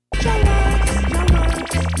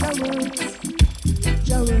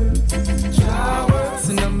Jawords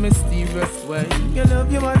in a mysterious way. You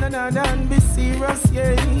love your one another and be serious,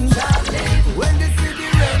 yeah. When the city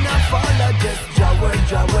rain and fall, I just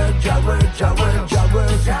Jawords.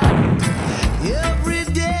 Every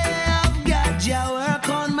day I've got Jawords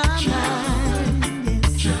on my mind.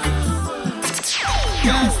 Yes.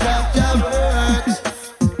 Can't stop Jawords.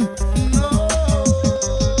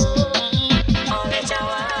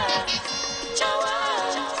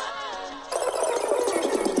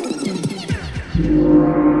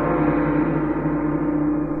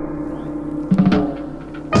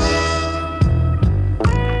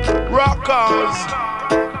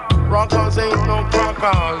 Rockers ain't no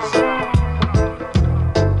crackers.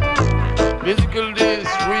 Musical days,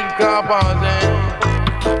 real carpers,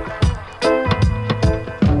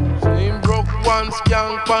 Same broke one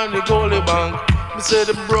skank on the goalie bank. Me say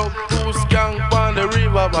them broke two skank on the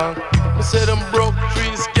river bank. Me say them broke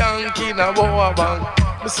three skank in a boa bank.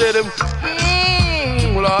 Me say them,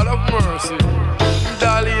 Lord of mercy.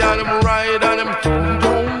 Dolly and them ride and them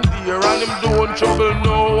down there and them don't trouble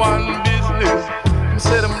no one business. Me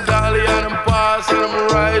say them dolly and them pass and them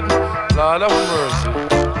ride, Lord of mercy.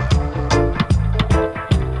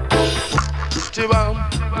 Chibam,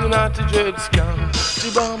 the naughty dread scam.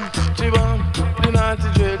 Chibam, the naughty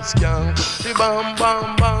dread scam. Chibam,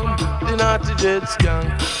 bam, bam, the naughty dread scam.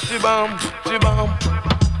 Chibam.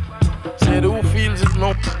 Say who feels it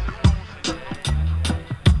no.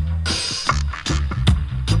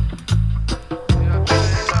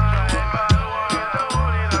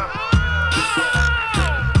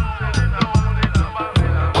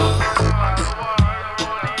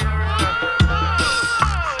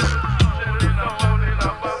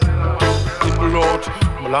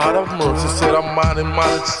 Lord of mercy, said I'm man,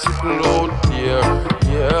 it's sickle out there,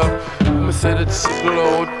 yeah. Me said it's sickle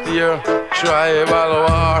out there, tribal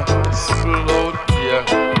war, it's sickle out there.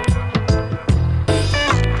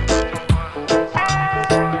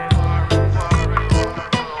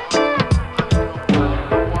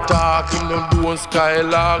 Talking them doing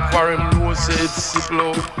skylark, for him know say it's sickle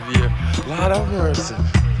out there. Lord of mercy.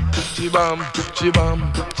 Chibam,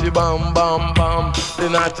 bam, bam, the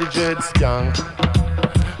naughty dread skank.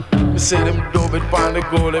 Me say them dub it on the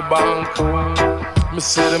goalie bank. Me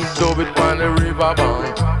say them dub it on the river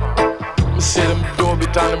bank. Me say them dub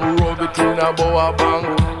it and them rub it in a boa bank.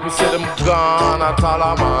 Me say them gone at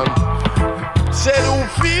Talaman. Say who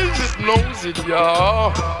feels it knows it,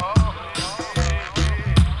 yeah.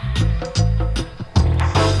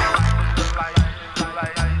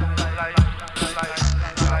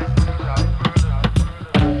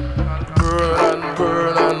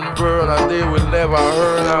 Burn and they will never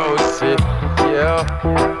earn out it, yeah.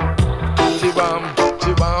 Chibam,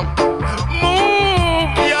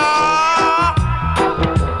 move, yeah.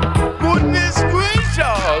 Goodness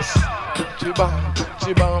gracious. Chibam,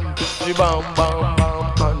 bam, bam,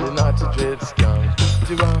 and the naughty dread scam.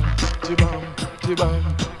 Chibam,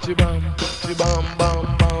 bam,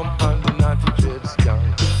 bam, and the naughty dread scam.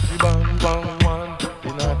 Chibam, one, the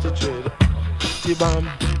naughty dread. Chibam,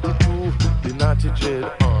 the naughty dread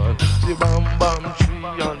on. Chibam bam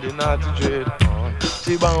tree on the naughty dread on.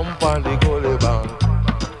 Chibam pan the goalie bank.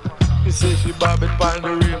 Me say she bob it pan the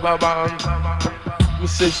river bank. Me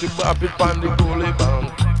say she bob it pan the goalie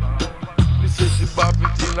bank. Me say she bob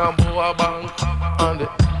it in a boa bank.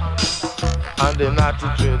 And the naughty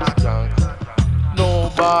dread skank. No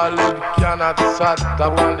ball cannot sat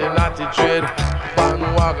up on the naughty dread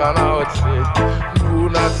bandwagon outside. Do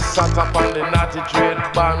not sat up on the naughty dread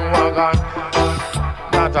bandwagon.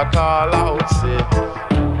 Not at all outside.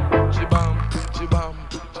 Chibam,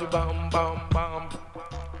 bam, bam.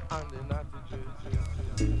 And the naughty dread.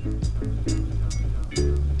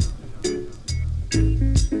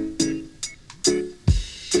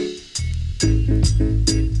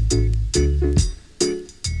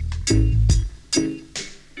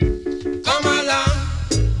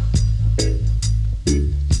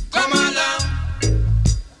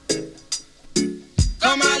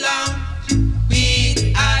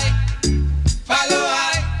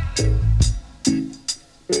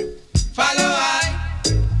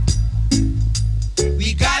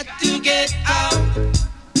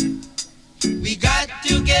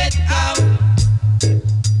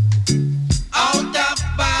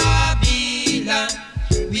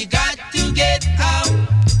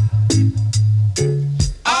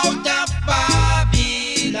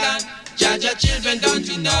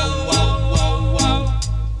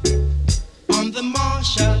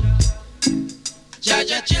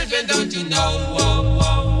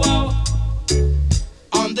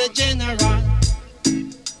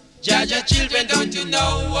 Jaja children, don't you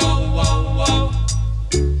know? Whoa, whoa, whoa.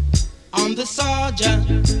 I'm the sergeant.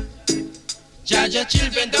 Jaja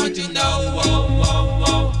children, don't you know? Whoa, whoa,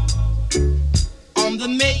 whoa. I'm the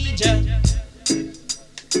major.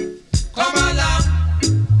 Come along.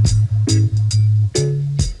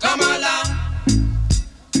 Come along.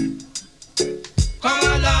 Come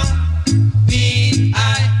along. Lead I.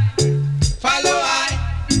 Follow I.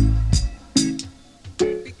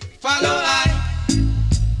 Follow I.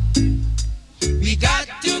 We got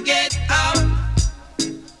to get out.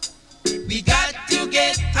 We got to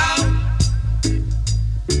get out.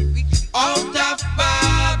 Out of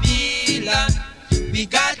Babylon. We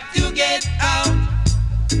got to get out.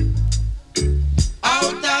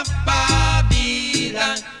 Out of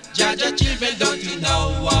Babylon. Jaja children, don't you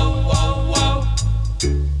know? Whoa, whoa, whoa.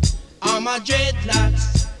 I'm a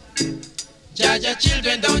dreadlocks. Jaja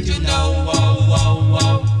children, don't you know? Whoa, whoa,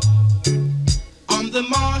 whoa. I'm the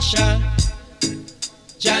marshal.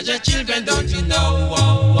 Jaja children, don't you know?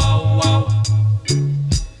 Whoa, whoa, whoa.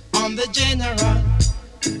 I'm the general.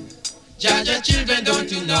 Jaja children,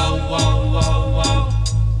 don't you know? Whoa, whoa, whoa.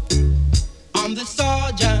 I'm the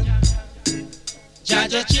sergeant.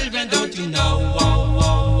 Jaja children, don't you know? Whoa,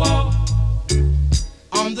 whoa, whoa.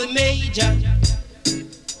 I'm the major.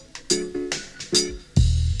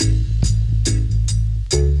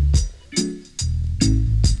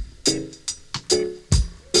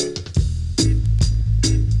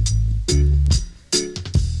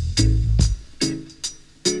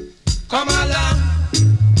 Come along.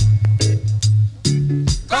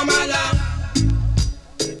 Come along.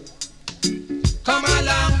 Come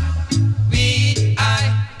along. We I.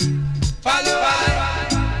 Follow I.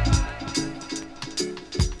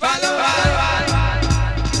 Follow I.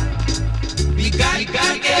 We got to get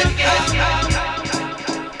out.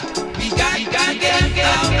 We got to get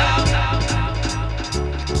out.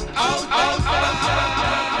 Out, out, out.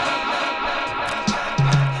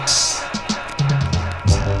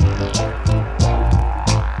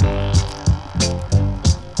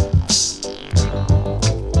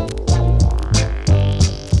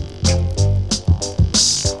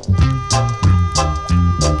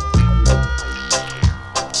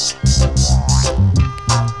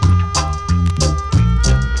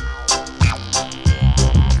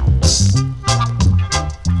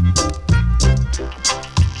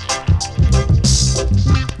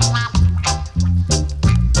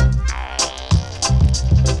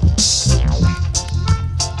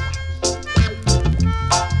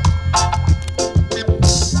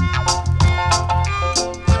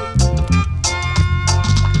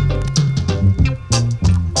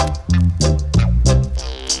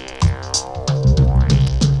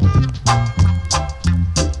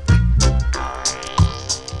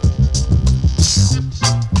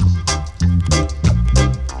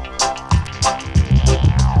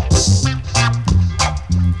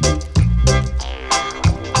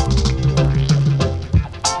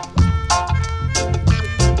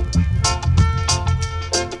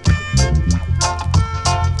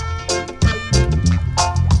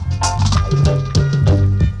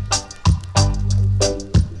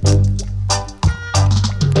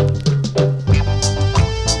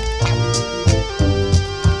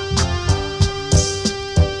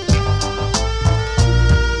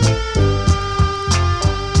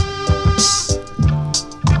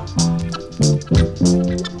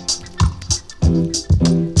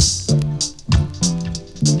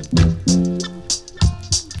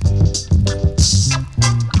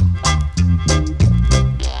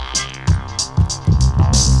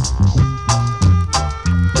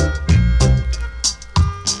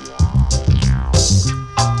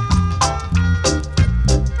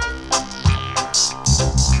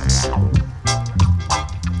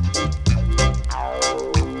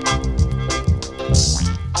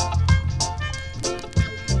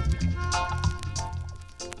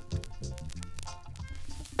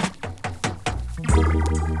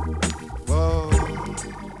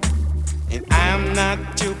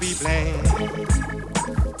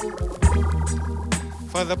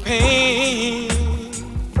 For the pain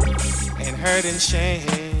and hurt and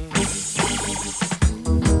shame,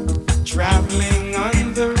 traveling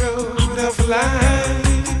on the road of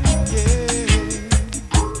life, yeah.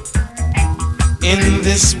 In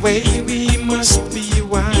this way we must be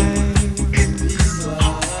wise,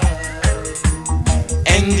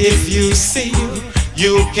 and if you see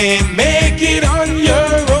you can't make it on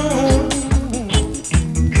your own,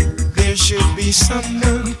 there should be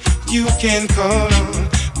someone you can call.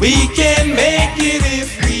 We can make it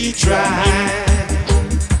if we try.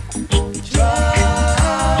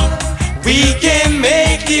 We can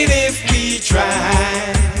make it if we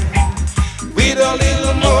try.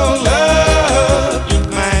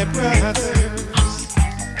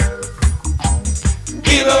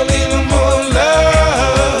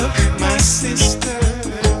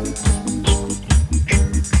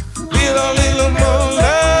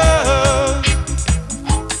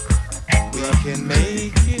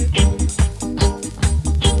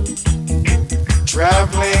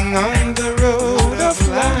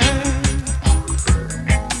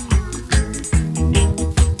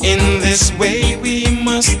 In this way we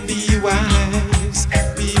must be wise,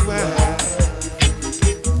 be wise.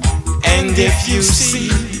 And if you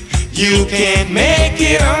see you can't make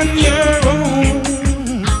it on your own,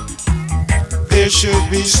 there should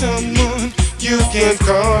be someone you can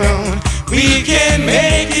call on. We can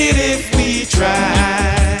make it if we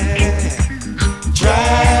try,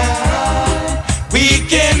 try. We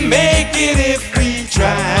can make it if we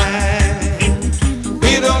try.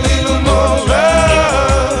 With a little more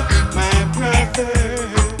love, my brother.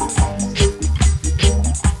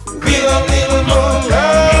 With a little more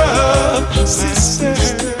love, sister,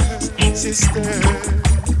 sister.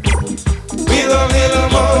 With a little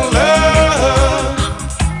more love,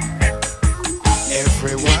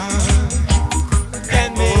 everyone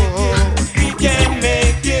can make it. We can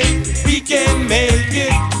make it. We can make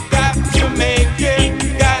it. Got to make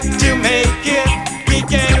it. Got to make it. We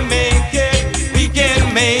can make it. We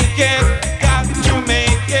can make it. Got to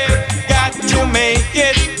make it. Got to make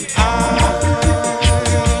it.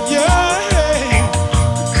 Yeah.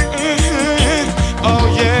 Oh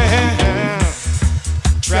yeah.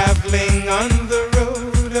 Traveling on the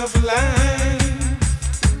road of life.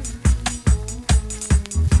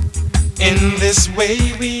 In this way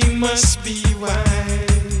we must be wise.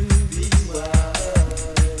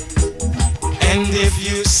 And if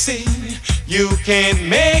you see you can't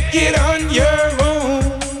make it on your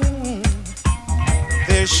own,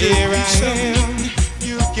 there should be someone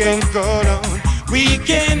you can call on. We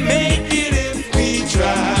can make it if we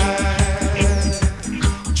try,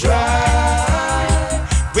 try.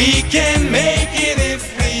 We can make it if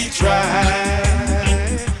we try.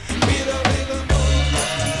 With a little more.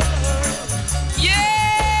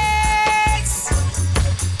 Yes!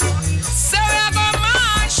 So we're gonna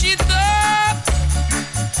mash it up.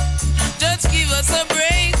 Just give us a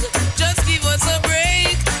break. Just give us a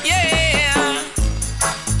break. Yeah.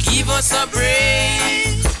 Give us a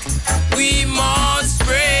break. We must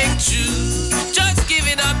break through. Just give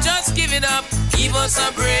it up. Just give it up. Give us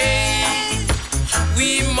a break.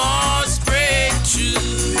 We must break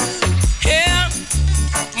through. Yeah.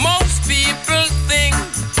 Most people think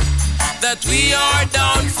that we are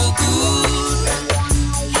down for good,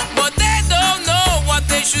 but they don't know what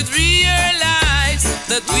they should realize,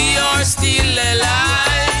 that we are still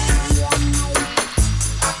alive.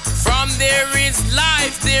 From there is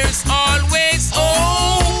life, there's always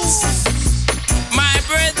hope. My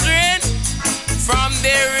brethren, from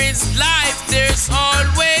there is life, there's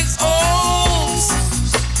always hope.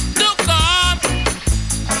 To come,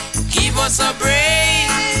 give us a break.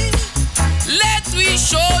 Let we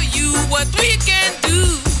show you what we can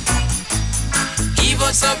do. Give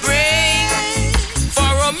us a break. For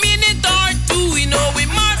a minute or two, we know we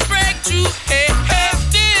must break through. Hey, hey,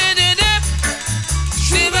 did-did-dip.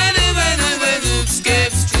 Shibba-dibba-dibba-dip,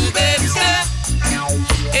 skip, skip, step.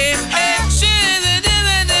 Hey, hey,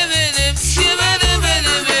 shibba-dibba-dibba-dip,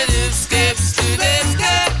 shibba-dibba-dibba-dip, skip, skip,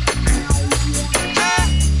 step.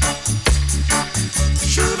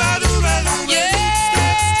 Yeah.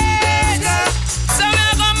 So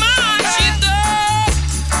we're gonna march it up.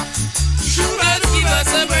 Just give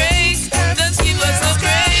us a break. Just give us a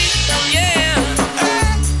break. Yeah.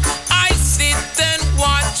 I sit and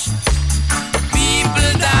watch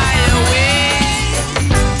people die away.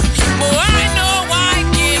 Oh, I know I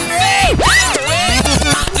can make that way.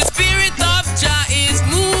 The spirit of Jah is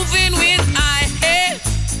moving with I hate.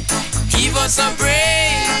 Give us a break.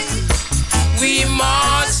 We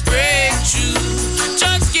must break through.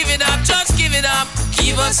 Just give it up. Just give it up.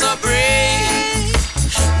 Give us a break.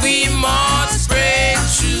 We must break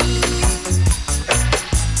through.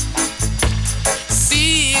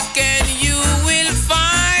 Seek and you will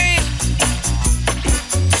find.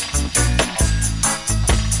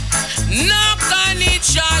 Knock and it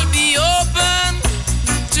shall be open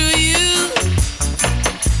to you.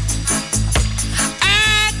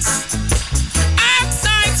 Ask, ask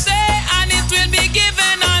I say, and it will be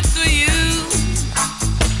given unto you.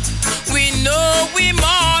 We know we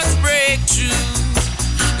must break through.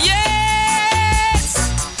 Yes,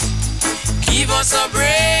 give us a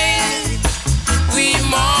break. We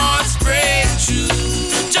must break through.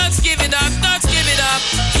 Just give it up, just give it up.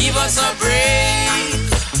 Give us a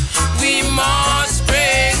break. We must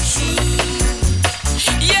break through.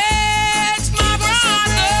 Yes, my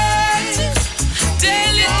brothers,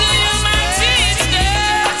 tell it to you, my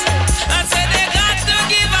sisters. I said they got to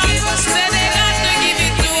give us, said they got to give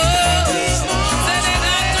it to us, said they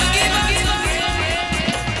got to give us.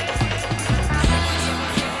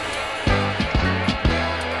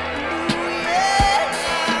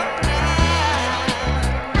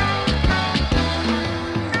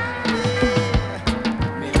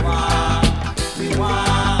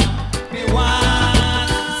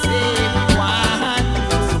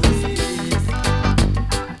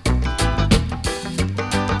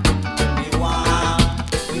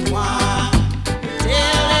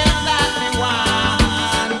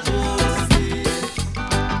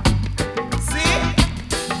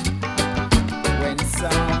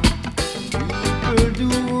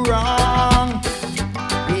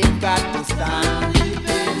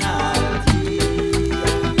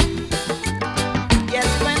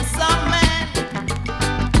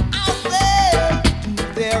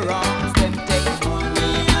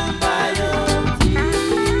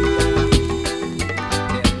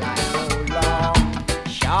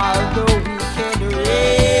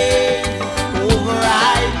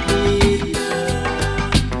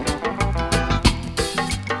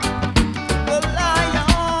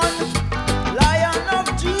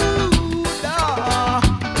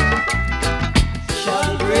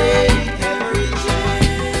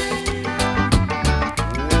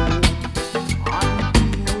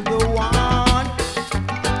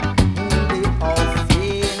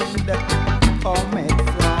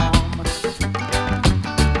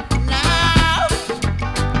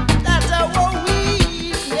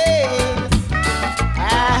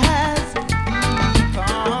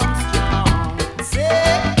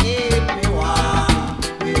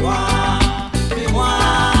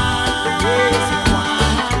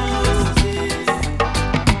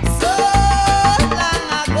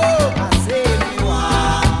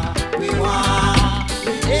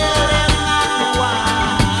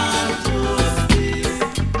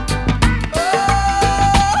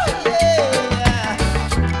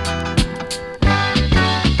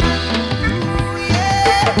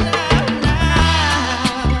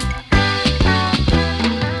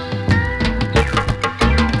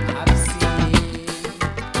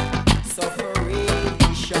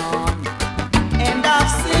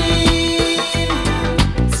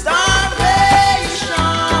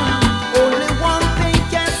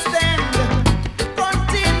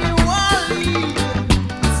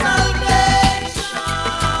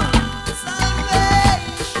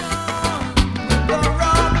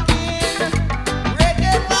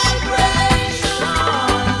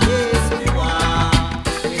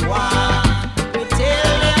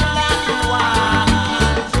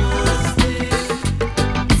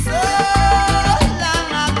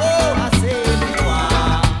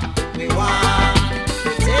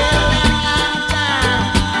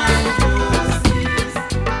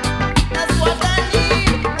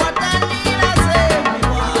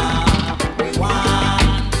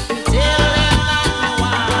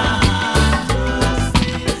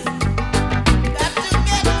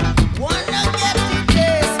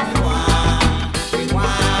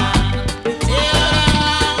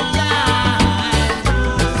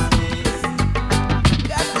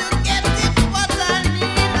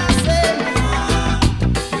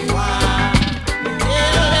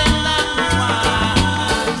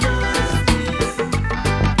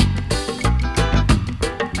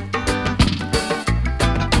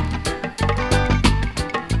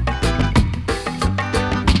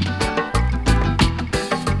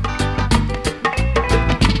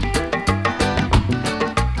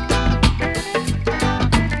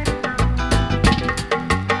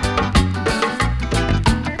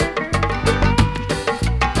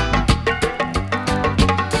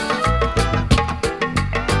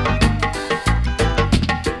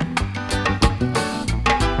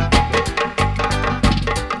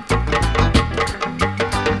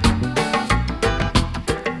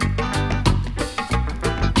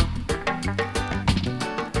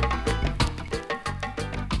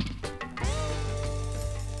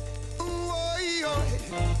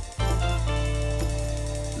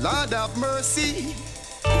 Lord have mercy.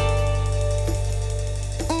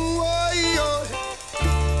 Oh, oh,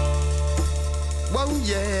 oh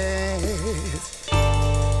yes.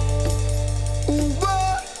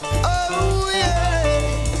 Oh, oh yeah.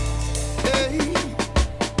 Hey.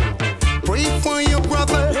 Pray for your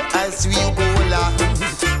brother as we go along.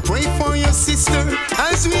 Pray for your sister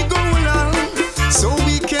as we go along, so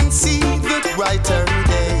we can see the brighter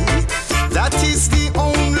day. That is the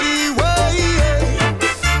only way.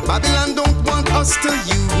 Babylon don't want us to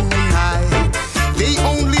unite. They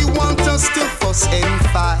only want us to fuss and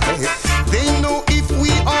fight. They know if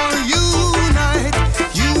we all unite,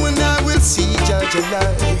 you and I will see Judge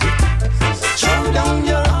alive. Throw down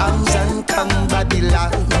your arms and come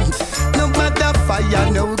Babylon. No matter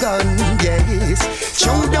fire, no gun, yes.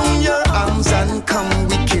 Throw down your arms and come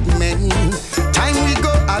wicked men. Time we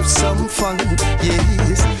go have some fun,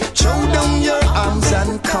 yes. Throw down your arms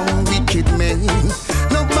and come wicked men.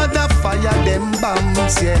 No matter fire, them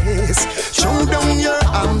bombs, yes. Throw down your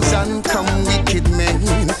arms and come wicked men.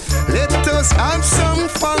 Let us have some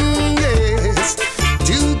fun, yes.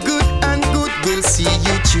 Do good and good will see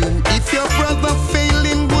you too. If your brother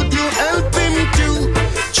failing, would you help him too?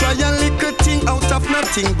 Try a little thing out of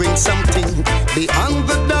nothing, bring something. Beyond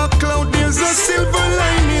the dark cloud, there's a silver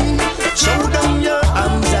lining. Throw down your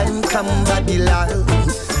arms and come Babylon.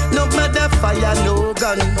 No matter fire, no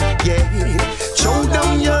gun, yeah. Throw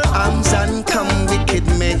down your arms and come wicked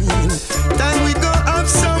men. Time we go have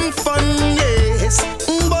some fun, yes.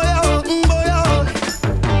 Boy, oh, boy, oh.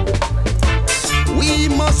 We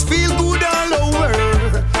must feel good all over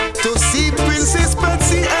to see Princess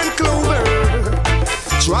Patsy and Clover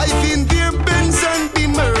driving their Benz and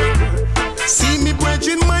Beamer. See me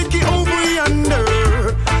brethren Mikey over yonder,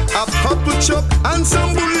 a couple truck and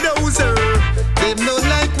some bulldozer. Them no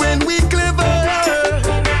like when we clever.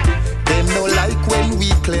 Them no like when we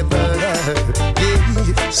clever.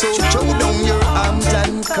 Yeah. So throw down your arms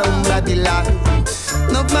and come Babylon.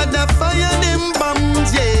 No matter fire them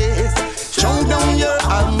bombs, yes. Throw down your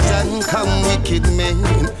arms and come wicked men.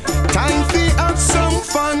 Time for have some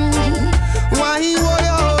fun. Why, why,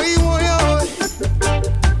 why, why, why?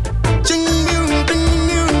 Ching, ding, ding,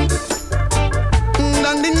 ding.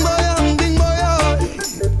 Ding, boy, ding, boy.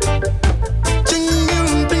 Ching,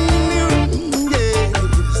 ding, ding, yes.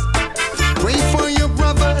 Pray for your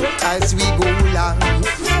brother as we go along.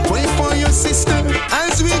 Pray for your sister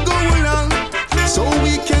as we go along, so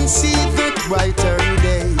we can see the brighter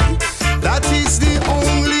day. That is the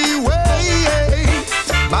only way.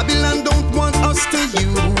 Babylon don't want us to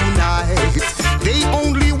unite. They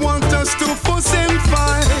only want us to fuss and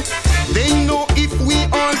fight. They know if we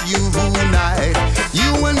all unite,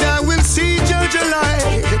 you and I will see Judge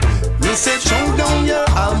alive. Me say throw down your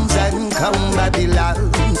arms and come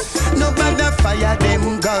Babylon. No matter fire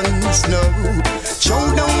them guns, no.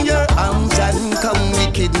 Throw down your arms and come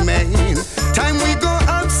wicked men. Time we go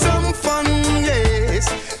have some fun, yes.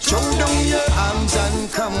 Throw down your arms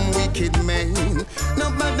and come wicked men. No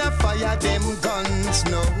matter fire them guns,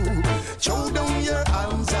 no. Throw down your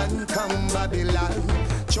arms and come Babylon.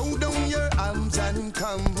 Throw down your arms and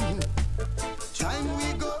come. Time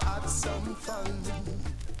we go have some fun.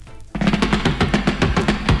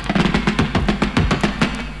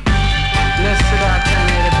 Blessed art thou,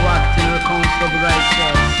 the walked in the council of the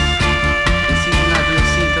righteous. And sit not in the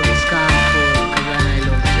seat of the scornful, because I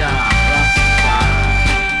love Jah, Rastafari.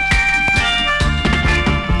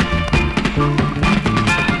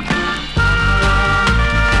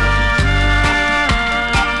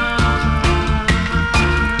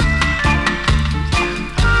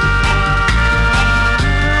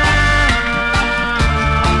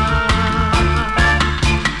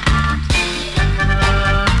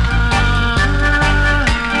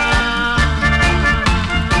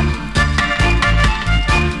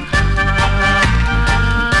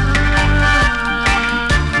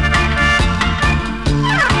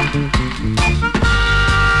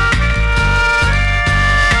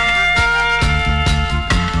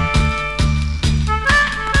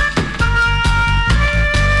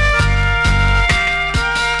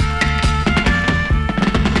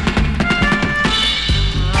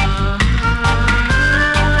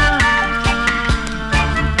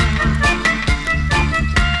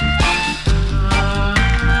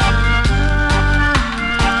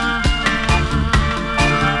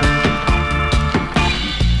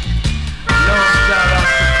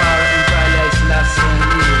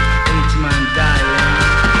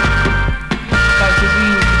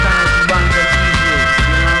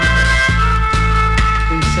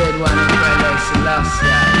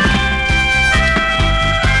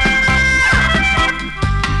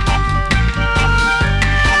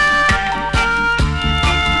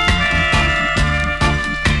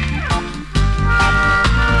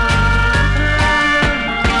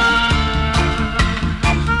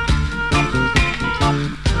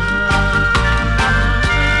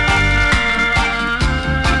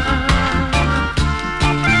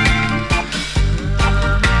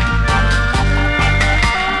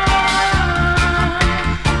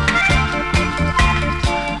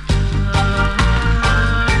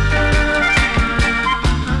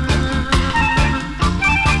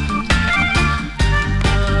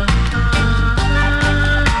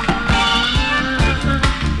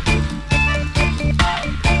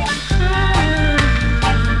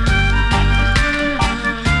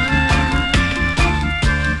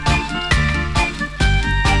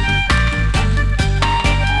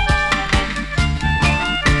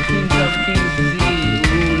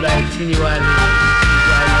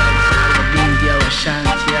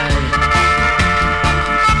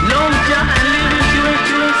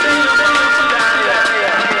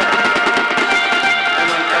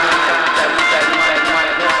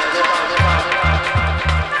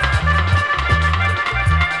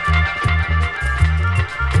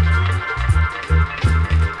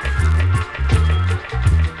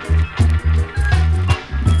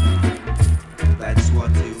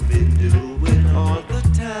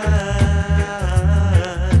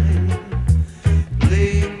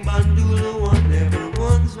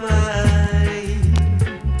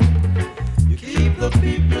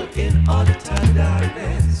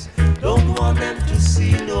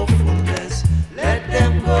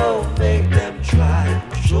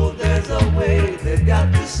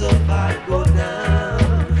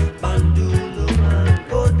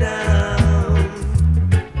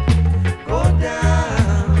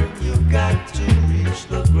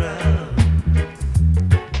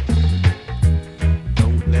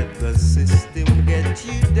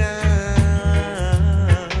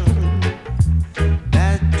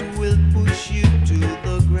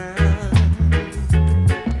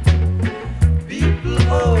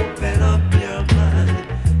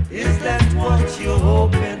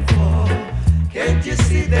 Can't you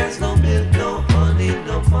see there's no milk, no honey,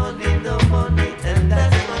 no money, no money, and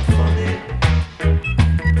that's not funny.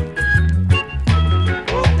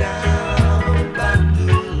 Go down,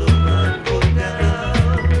 Bandula man, go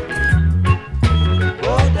down.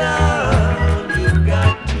 Go down, you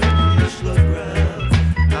got to reach the ground.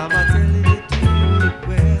 I'm telling it to you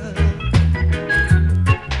well.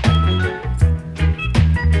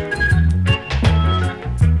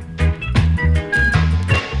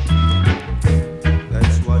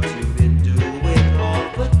 That's what you've been doing all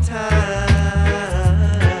the time.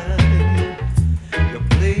 You're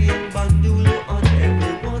playing bandula on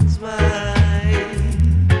everyone's mind.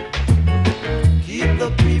 Keep the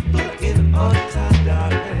people in utter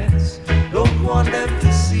darkness. Don't want them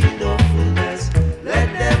to see no fullness. Let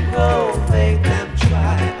them go, make them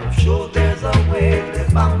try. I'm sure there's a way they're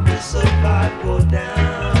bound to survive. Go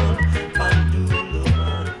down, bandula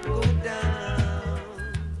man, go down.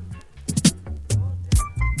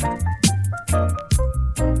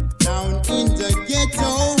 Down in the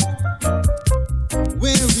ghetto,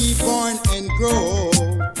 where we born and grow.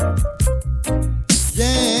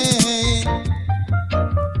 Yeah.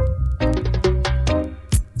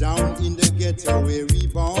 Down in the ghetto, where we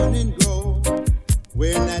born and grow.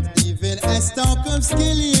 We're not even a stalk of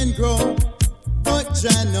skelly and grow. But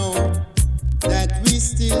Jah know that we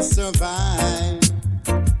still survive.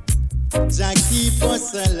 Jah keep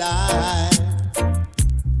us alive.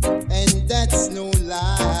 And that's no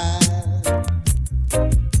lie.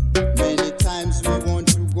 Many times we want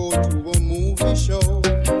to go to a movie show,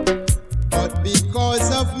 but because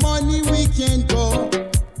of money we can't go.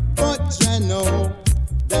 But Jah know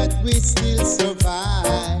that we still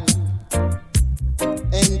survive,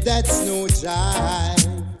 and that's no jive.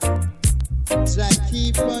 Jah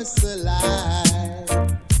keep us alive.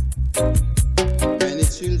 Many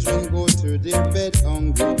children go to their bed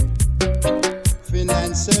hungry.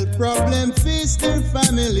 Financial problem face their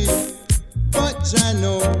family, but Jah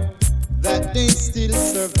know that they still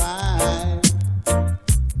survive.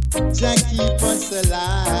 Jah keep us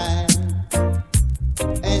alive,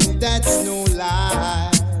 and that's no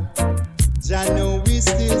lie. Jah know we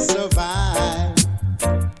still survive.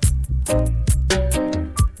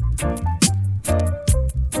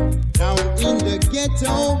 Down in the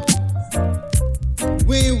ghetto,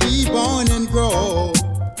 where we born and grow.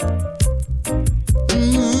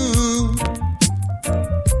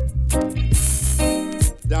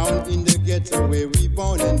 Down in the ghetto where we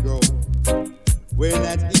born and grow. We're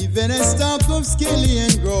not even a stalk of skelly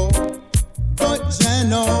and grow. But Jah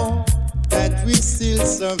know that we still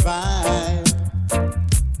survive.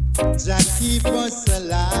 Jah keep us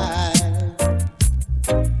alive.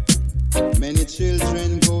 Many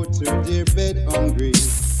children go to their bed hungry.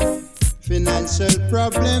 Financial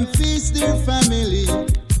problem face their family.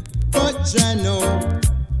 But Jah know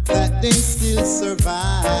that they still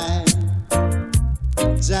survive.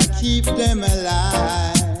 Jah keep them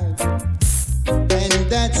alive, and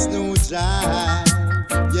that's no jive,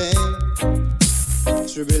 yeah.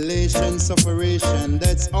 Tribulation, sufferation,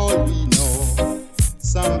 that's all we know.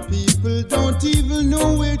 Some people don't even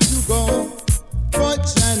know where to go, but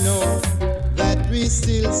Jah know that we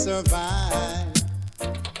still survive.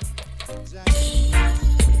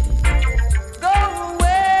 Go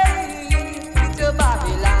away to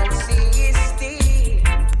Babylon city.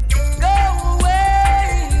 Go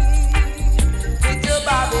away to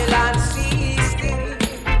Babylon city.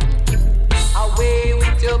 Away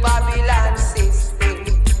with your Babylon system.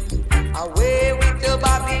 Away with your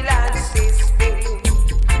Babylon system.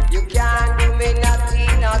 You can't do me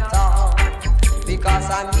nothing at all. Because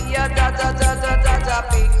I'm here,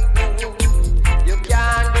 big. You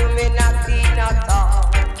can't do me nothing at all.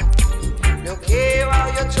 No care how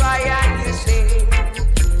you try and you say.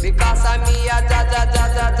 Because I'm here,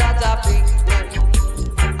 big.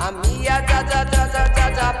 I'm here,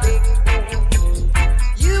 big.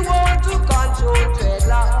 You want to control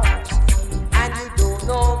dreadlocks, and you don't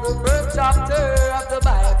know the first chapter of the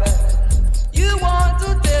Bible. You want to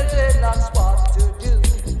tell dreadlocks what to do,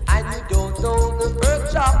 and you don't know the first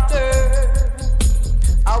chapter.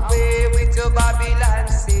 Away with your Babylon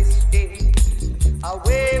system.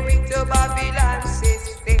 Away with your Babylon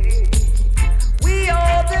system. We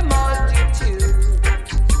are the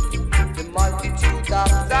multitude of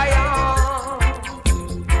Zion.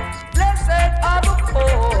 Blessed are the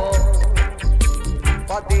poor,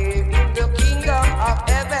 for they in the kingdom of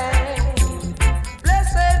heaven.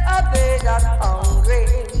 Blessed are they that hungry,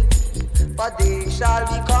 for they shall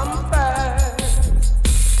become fed.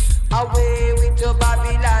 Away with your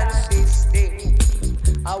Babylon system.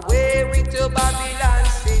 Away with your Babylon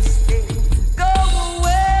system. Go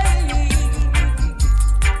away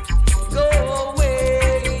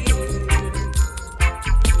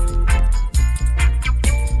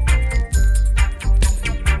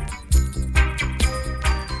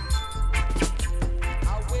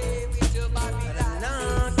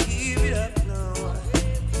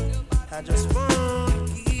I just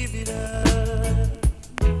won't give it up.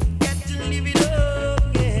 Got to live it up,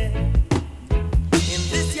 yeah. In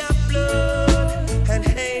this your blood and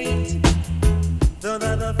hate, those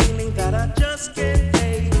are the feelings that I just can't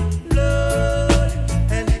hate. Blood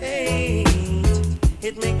and hate,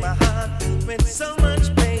 it make my heart beat with so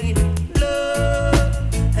much pain.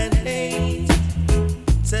 Blood and hate,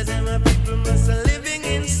 said them a people must be living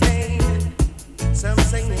insane. Some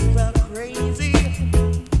saying we're crazy,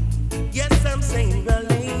 yes, some saying we're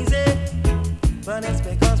lazy, but it's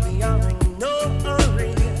because we are in no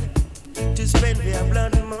hurry to spend their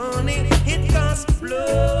blood and money. It costs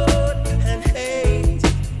blood and hate.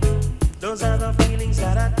 Those are the feelings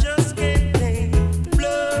that I just can't take.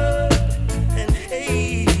 Blood and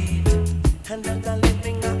hate, and that are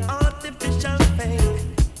living an artificial fate.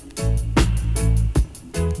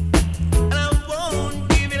 And I won't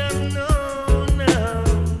give it up, no, no,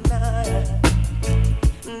 no,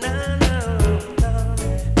 no, no.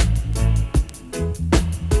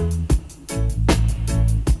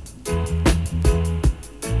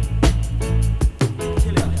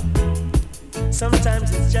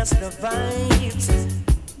 Sometimes it's just the vibes,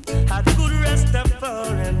 a good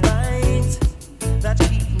Rastafari vibes that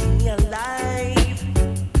keep me alive,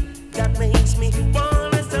 that makes me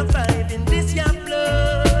wanna survive in this your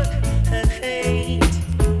blood and hate.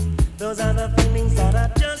 Those are the feelings that I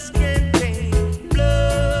just can't take.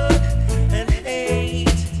 Blood and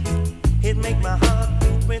hate, it make my heart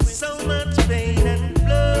beat with so much pain. And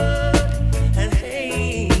blood and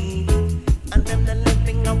hate, and them the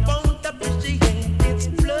living I won't appreciate. It's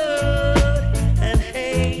blood and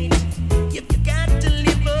hate. You've got to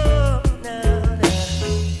live up now,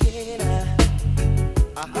 yeah,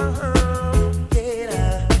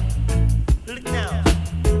 yeah. Look now,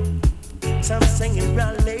 some saying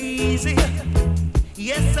we're lazy,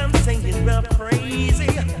 yes, some saying we're crazy,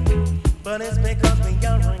 but it's because we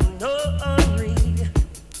are in no hurry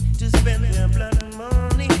to spend their blood and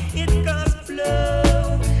money. It costs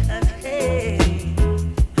blood and hate,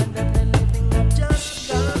 and I'm the living I just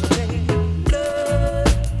can't take. Blood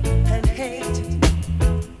and hate,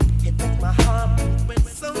 it makes my heart beat with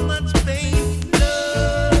so much pain.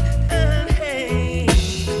 Blood and hate,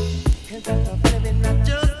 and I'm the living I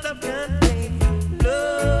just can't take.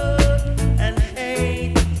 Blood and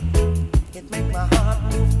hate, it makes my heart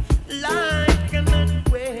move like an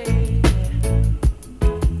earthquake.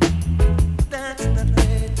 That's not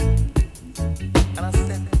red, and I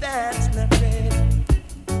said that's not red.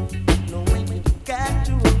 No way we got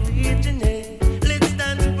to originate. Let's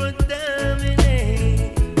dance for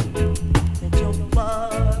dominate. And your war,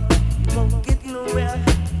 you won't get nowhere.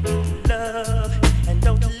 Love and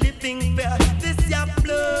don't living fair. This your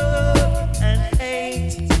blood and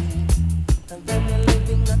hate, and then the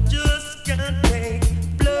living I just can't take.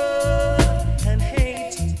 Blood and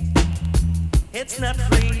hate, it's not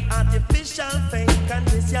free, artificial fake. And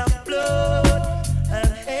this your blood and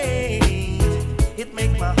hate, it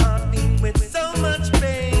make my heart beat with so much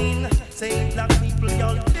pain. Say black people,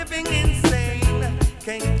 you're living insane.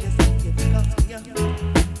 Can't you see it because we are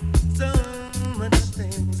so much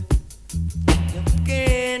things you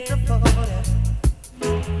can't afford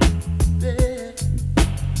it.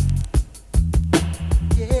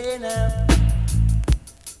 Yeah, now.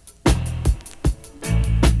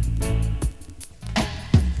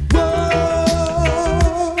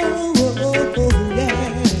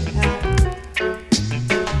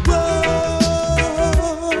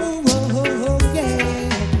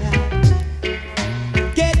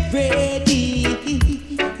 Get ready,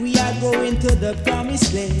 we are going to the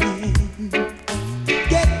promised land.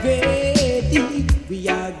 Get ready, we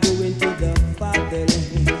are going to the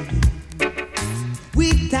fatherland.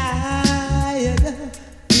 We tired of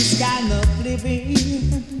this kind of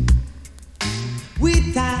living.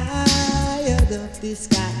 We tired of this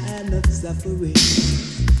kind of suffering.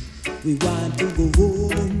 We want to go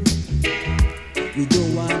home. We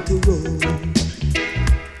don't want to roam.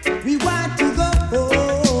 We want to go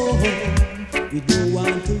home. We don't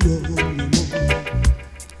want to roam no more.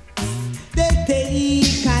 They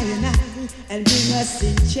take Ioneyez and bring us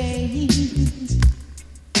in chains.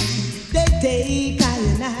 They take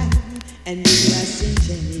Ioneyez and bring us in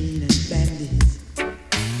chains and bandits.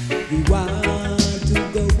 We want to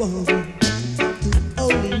go home to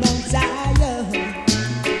holy Mount Zion.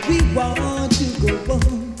 We want to go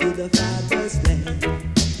home to the Father's land.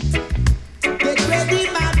 Get ready,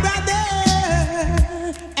 my brother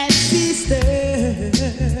and sister.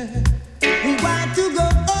 We want to go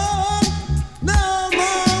home. No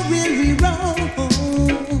more will we roam.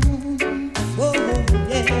 Oh,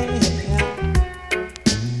 yeah.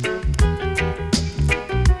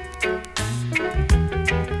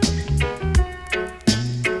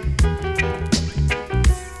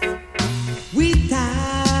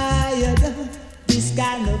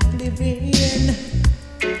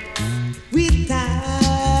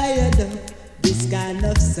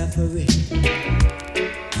 suffering.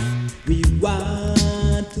 We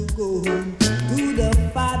want to go to the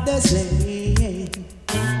Father's land.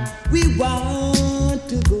 We want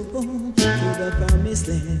to go to the promised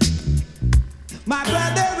land. My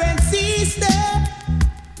brother and sister,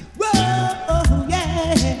 whoa,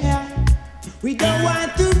 yeah. We don't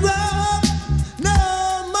want to roam no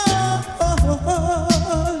more,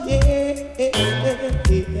 yeah.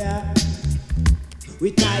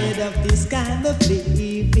 We're tired of this kind of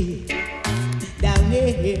living down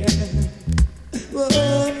here. Whoa,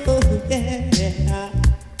 yeah.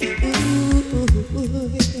 Ooh,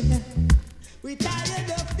 yeah. We're tired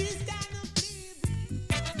of this kind of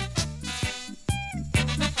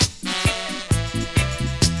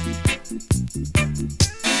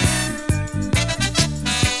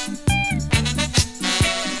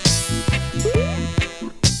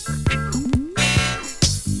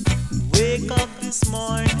Wake up this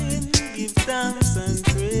morning, give thanks and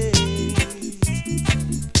praise.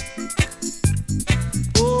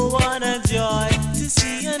 Oh, what a joy to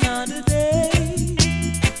see another day.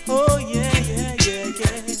 Oh, yeah, yeah, yeah,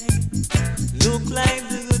 yeah. Look like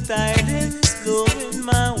the good tidings flowing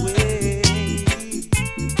my way.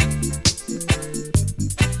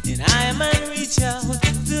 And I might reach out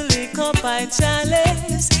to lick up my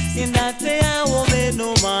chalice. In that day I won't make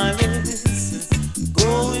no malice.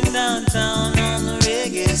 Going downtown on the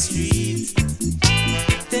reggae street.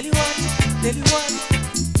 Tell you what,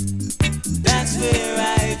 that's where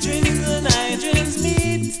I drink and I drinks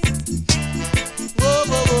meet. Whoa,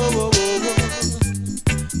 whoa, whoa, whoa, whoa, whoa.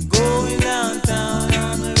 Going downtown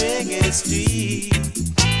on the reggae street.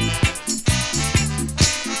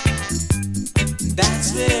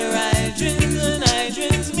 That's where I drink and I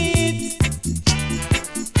drinks meet.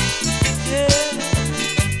 Yeah.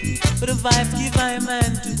 But the vibe give my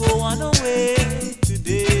man to go on away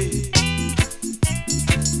today.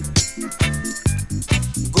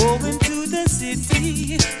 Going to the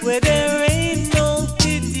city where there ain't no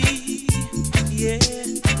pity. Yeah,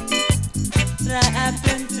 that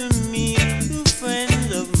happened to me, a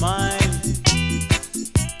friend of mine.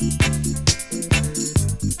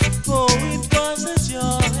 Oh, it was a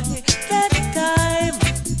joy that time,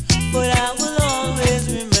 but I will always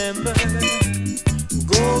remember.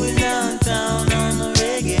 Going downtown on the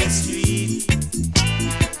reggae street.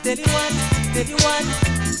 Tell you what,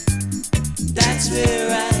 that's where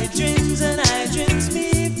I dreams and I dreams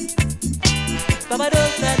meet. Baba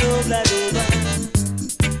dobla dobla dobla.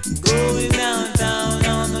 Going downtown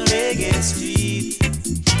on the reggae street.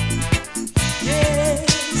 Yes,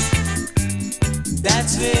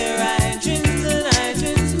 that's where I dreams and I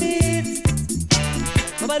dreams meet.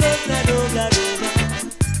 Baba dobla dobla dobla.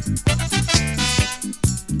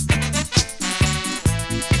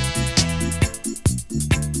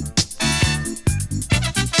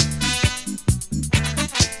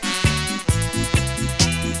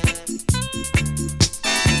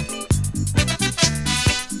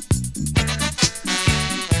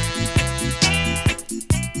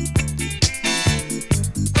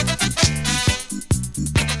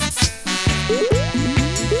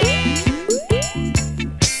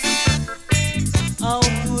 How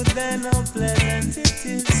good and how pleasant it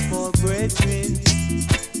is for brethren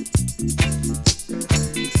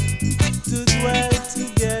to dwell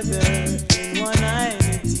together in one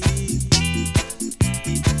unity.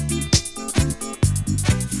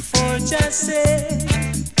 For just say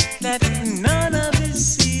that none of his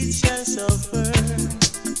seed shall suffer.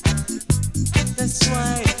 That's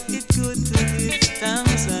why it's good to give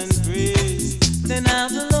thanks and praise. Then I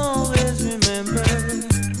will always remember.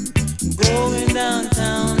 Going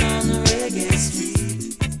downtown on the reggae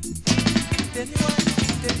street. Tell you what,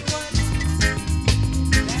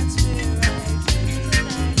 that's where I dream.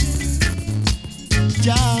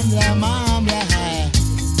 Jambla mambla hai.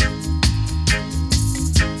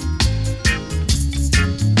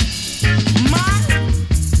 Man,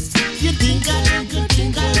 you think I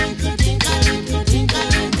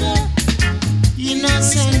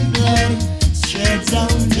innocent blood shed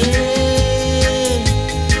down there.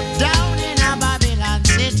 Down in a Babylon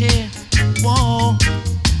city. Whoa.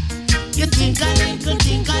 You think a little.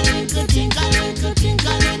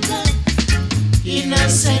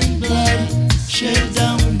 Innocent blood shed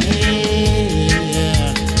down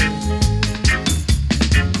there.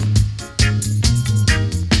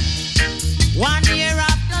 One year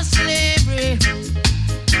after slavery,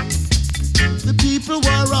 the people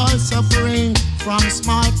were all suffering from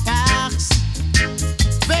smallpox,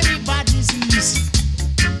 very bad disease.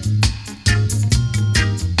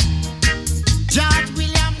 George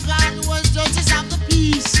William God was justice of the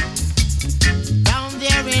peace down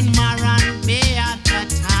there in Maran Bay at that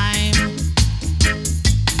time.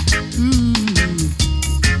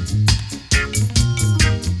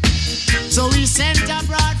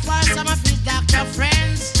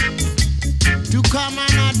 come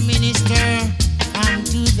and administer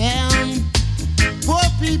unto them. Poor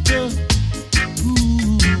people.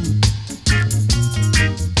 Ooh.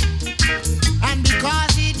 And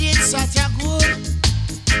because he did such a good,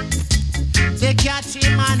 they catch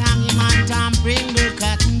him and hang him and tampering the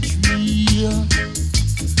cotton tree.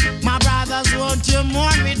 My brothers, won't you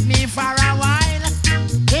mourn with me for a while?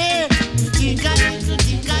 Hey, think a little,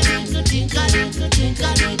 think a little, think a little, think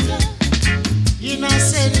a little.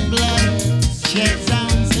 Innocent blood shed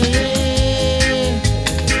down there,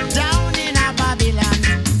 down in a Babylon.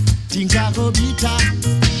 Think I go bitter.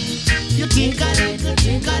 You think a little,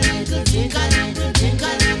 think a little, think a little, think a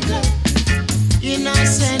little.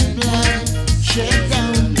 Innocent blood shed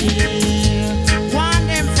down there. Want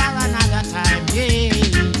them for another time, yeah,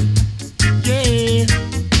 yeah.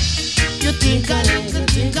 You think a little,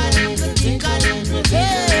 think a little, think a little,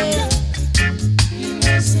 yeah.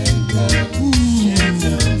 Innocent blood shed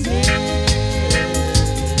down there.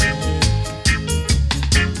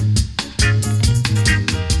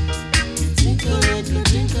 Think a little,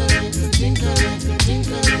 think a little, think a little, think a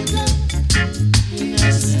little.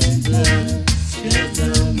 Innocent blood shed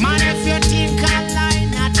down there. Man, if you think a lie,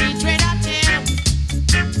 not eat with a tail,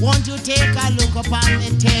 won't you take a look upon the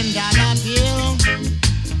 $10 bill?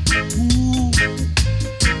 Ooh.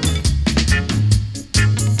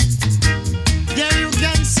 There you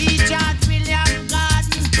can see George William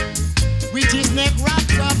Garden with his neck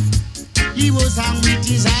wrapped up. He was hung with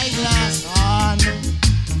his eyeglass on.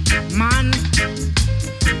 Man,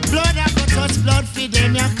 blood I go touch blood feed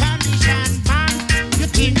in your condition, man. You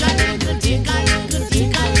think a little, think a little,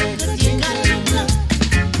 think a little, think a little.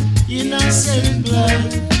 Innocent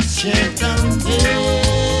blood shed down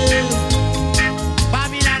there.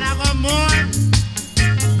 Babylon I go more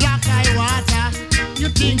black eye water. You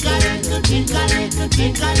think a little, think a little,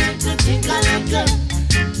 think a little, think a little.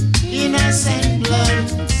 Innocent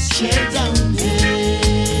blood shed down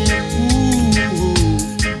there. Ooh.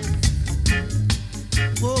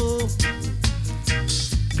 Whoa.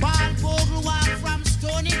 Paul Bogle walked from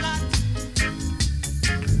Stony Gut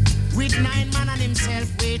with 9 man and himself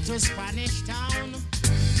way to Spanish Town.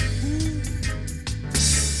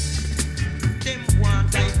 Them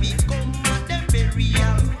want I become a them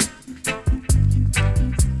burial,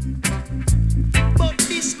 but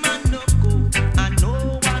this man no go and no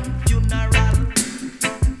one funeral.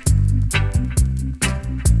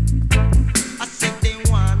 I said they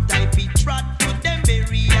want I be trod to them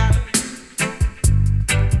burial,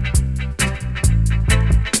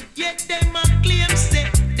 yet them a claim say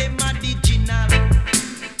them a original.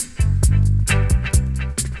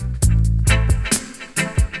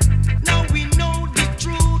 Now we know the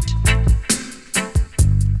truth.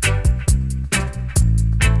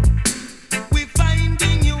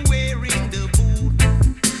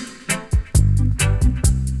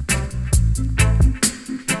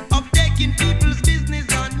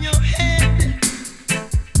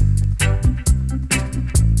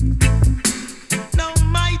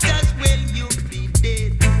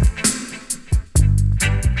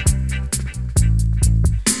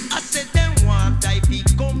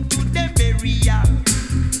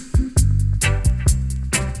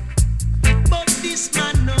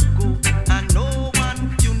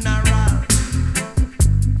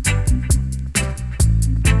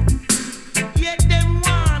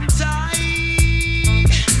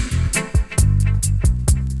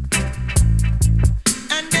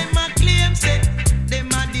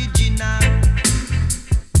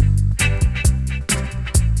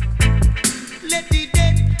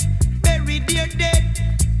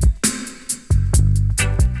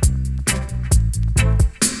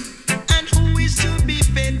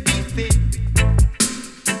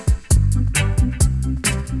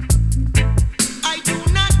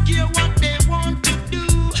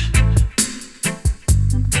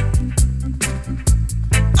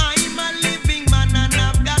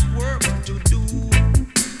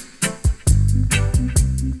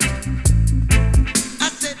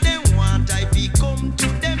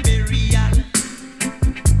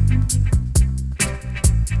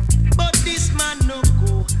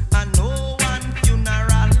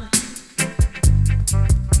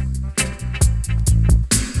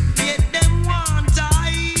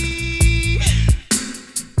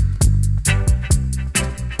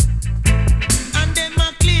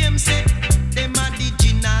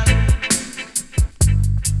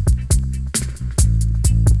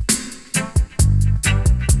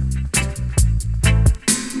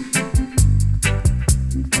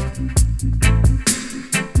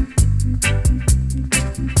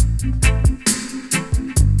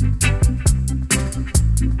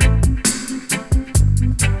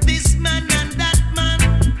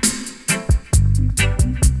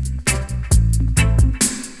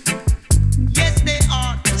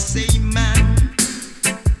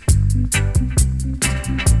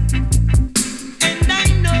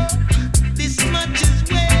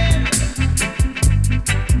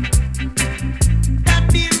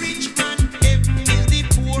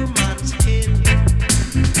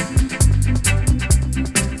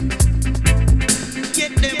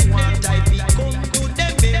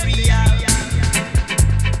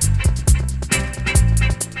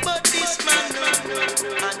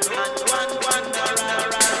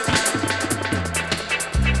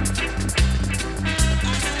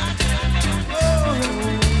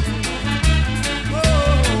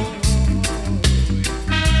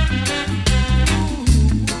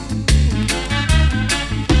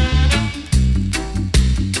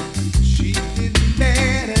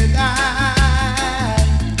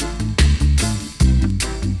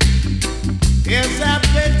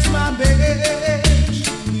 affects my best.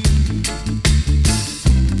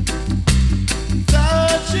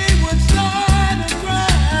 Thought she would start to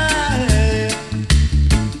cry.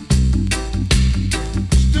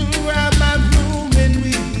 Stood around my room and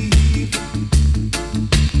weep.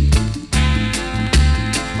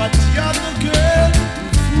 But you're the girl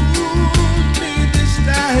who fooled me this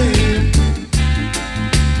time.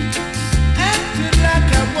 Acted like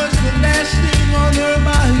I was the last thing on her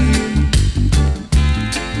mind.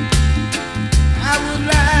 I would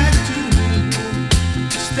like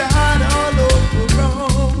to start all over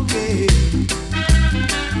again.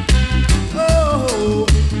 Oh,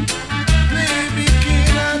 baby,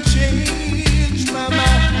 can I change my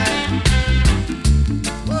mind?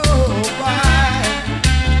 Oh, why?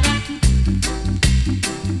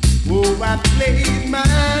 Oh, I played my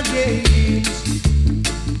games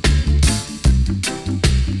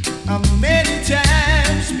many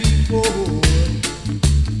times before.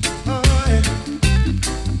 Oh, yeah.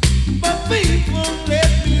 But people,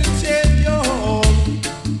 let me tell you,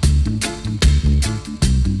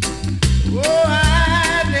 oh, I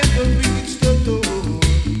never reached the door.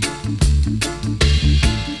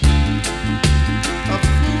 A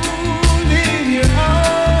fool in your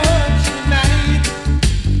arms tonight.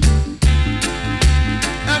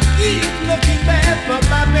 I keep looking back, but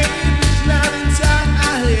my baby's not inside.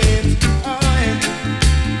 Oh, yeah.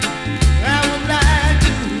 I would like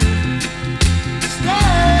to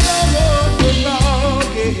start all over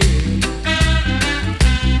again.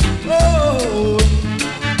 Oh,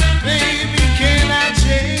 baby, can I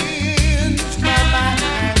change my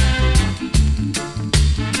mind?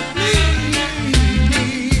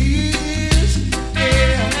 Please,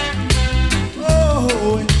 yeah.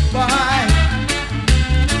 Oh, why?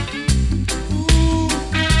 Ooh,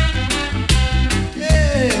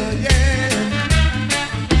 yeah, yeah.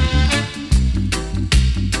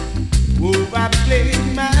 Oh, I played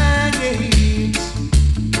my games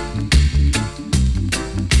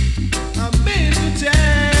many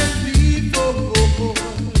times before.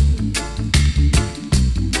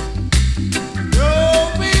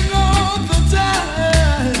 Knowing all the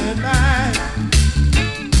time I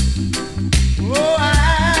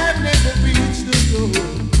never reached the goal.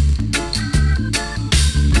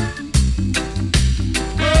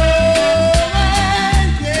 Oh,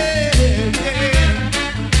 yeah, yeah.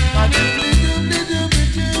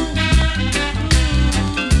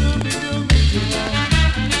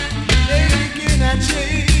 Baby, can I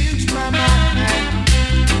change my mind?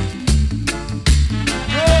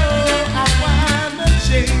 Oh, I wanna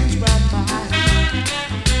change my mind.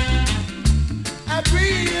 I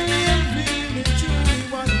really, truly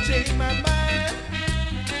wanna change my mind.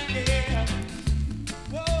 Yeah.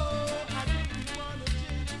 Oh, I really wanna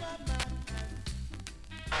change my mind.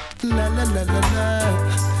 La la la la la,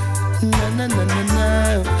 na na na na na.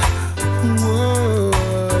 Whoa,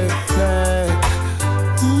 nah.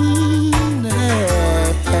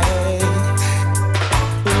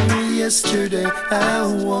 Oh, yesterday I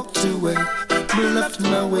walked away, left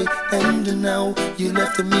my way, and now you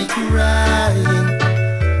left me crying.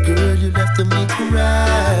 Girl, you left me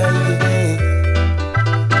crying.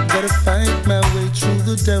 Gotta find my way through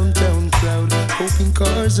the downtown crowd, hoping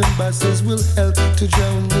cars and buses will help to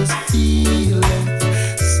drown this feeling.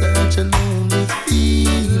 Such a lonely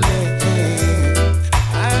feeling.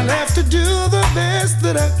 I'll have to do the best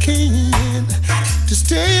that I can to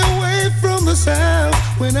stay away from the sound.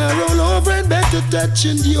 When I roll over and back to touch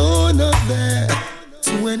and you're not there.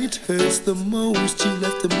 So when it hurts the most, you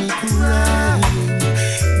left me crying.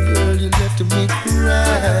 Girl, you left me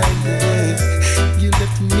crying. You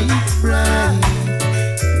left me crying.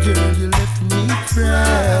 Girl, you left me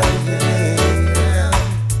crying.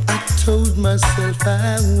 I told myself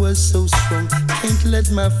I was so strong. Can't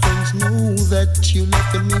let my friends know that you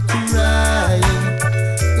left me crying.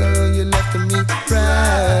 Oh, you left me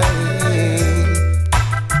crying.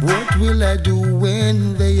 What will I do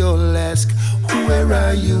when they all ask, where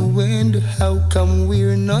are you and how come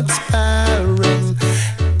we're not sparring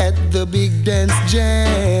at the big dance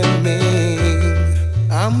jamming?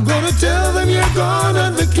 I'm gonna tell them you're gone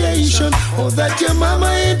on vacation, or that your mama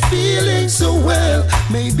ain't feeling so well.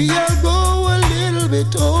 Maybe I'll go a little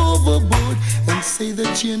bit overboard and say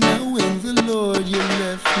that you're now in the Lord. You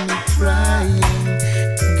left me crying.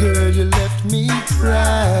 Girl, you left me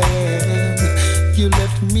crying. You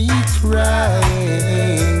left me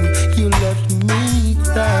crying. You left me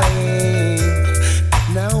crying.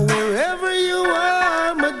 Now wherever you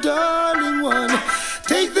are, my darling one,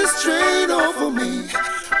 take this train over me.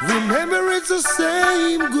 Remember it's the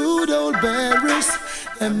same good old Paris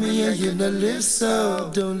and me and you don't live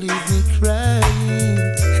so. Don't leave me crying.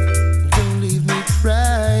 Don't leave me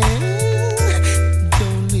crying.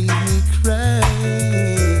 Don't leave me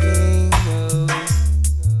crying.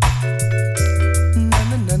 No,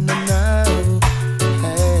 no, no, no, no.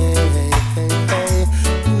 Hey, hey, hey,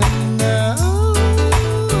 no, no.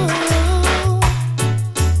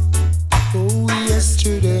 Oh,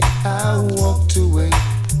 yesterday I walked away,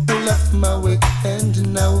 left my way,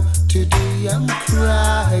 and now today I'm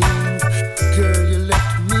crying. Girl, you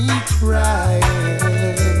left me crying.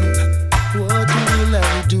 What will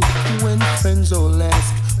I do when friends all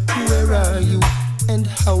ask, where are you? And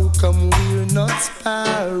how come we're not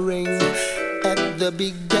sparring at the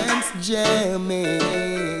big dance jamming?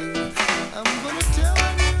 I'm gonna tell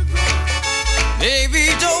you,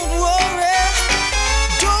 baby, don't worry,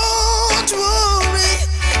 don't worry.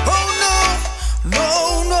 Oh no, no,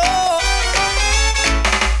 no.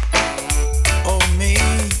 Oh me,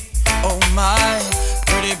 oh my,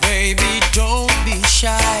 pretty baby, don't be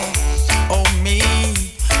shy. Oh me,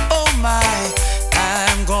 oh my,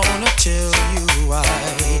 I'm gonna tell you why.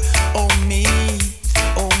 Oh me,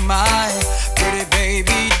 oh my, pretty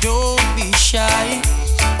baby, don't be shy.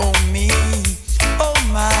 Oh me, oh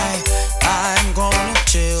my, I'm gonna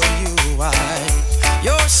tell you why.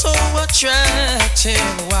 You're so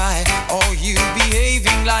attractive, why are you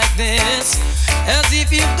behaving like this? As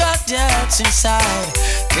if you've got doubts inside.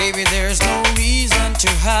 Baby, there's no reason to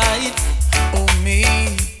hide. Oh me,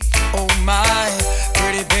 oh my,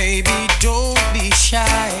 pretty baby, don't be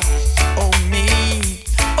shy. Oh me,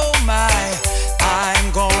 oh my,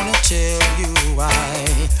 I'm gonna tell you why.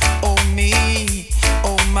 Oh me,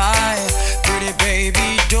 oh my, pretty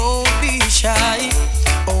baby, don't be shy.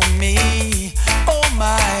 Oh me, oh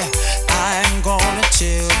my, I'm gonna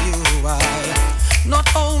tell you why.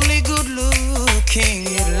 Not only good looking,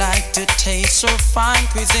 you'd like to taste or fine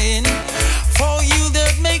cuisine. For you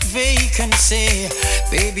that make vacancy,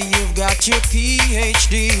 baby, you've got your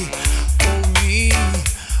PhD. Oh me,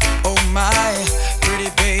 oh my,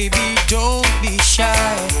 pretty baby, don't be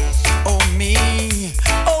shy. Oh me,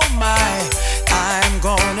 oh my, I'm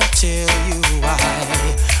gonna tell you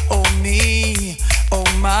why. Oh me, oh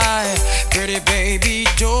my, pretty baby,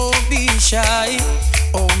 don't be shy.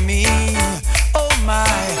 Oh me, oh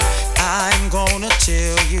my, I'm gonna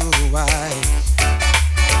tell you why.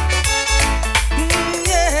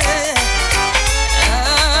 Yeah.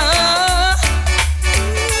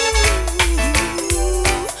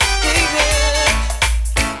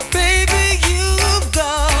 Baby, you've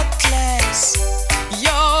got class.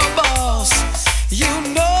 You're boss. You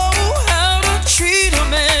know how to treat a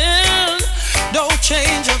man. Don't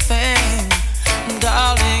change a thing.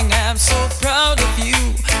 Darling, I'm so proud of you.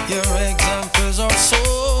 Your examples are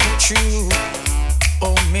so true.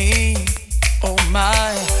 Oh me, oh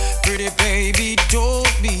my, pretty baby, don't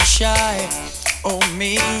be shy. Oh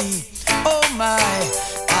me, oh my,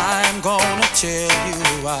 I'm gonna tell you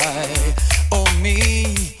why. Oh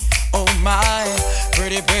me, oh my,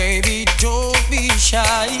 pretty baby, don't be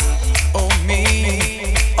shy. Oh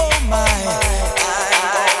me, oh my, I'm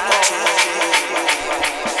gonna tell you why.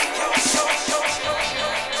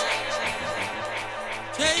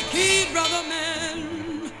 Take heed, brother man.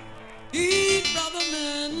 Heed, brother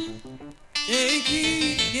man. Take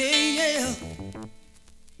heed, yeah, yeah.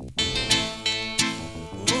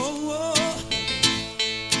 Oh, oh,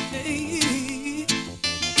 hey.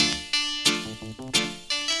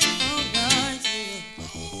 All right,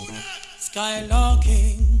 yeah.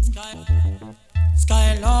 Skylarking,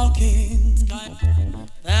 skylarking.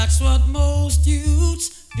 That's what most youths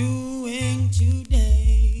doing today.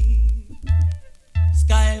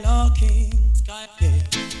 Skylarking,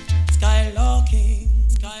 skylarking,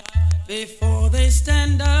 before they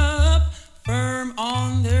stand up firm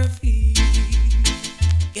on their feet.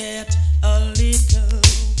 Get a little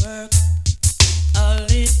work,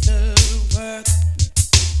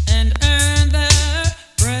 and earn their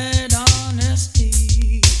bread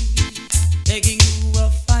honestly. Begging you a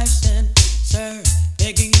 5-cent, sir,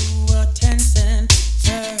 begging you a 10-cent,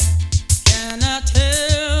 sir. Cannot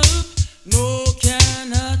help, no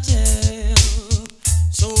cannot help.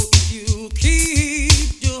 So if you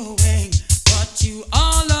keep doing what you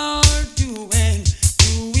all are doing,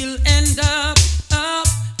 you will end up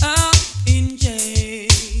in jail.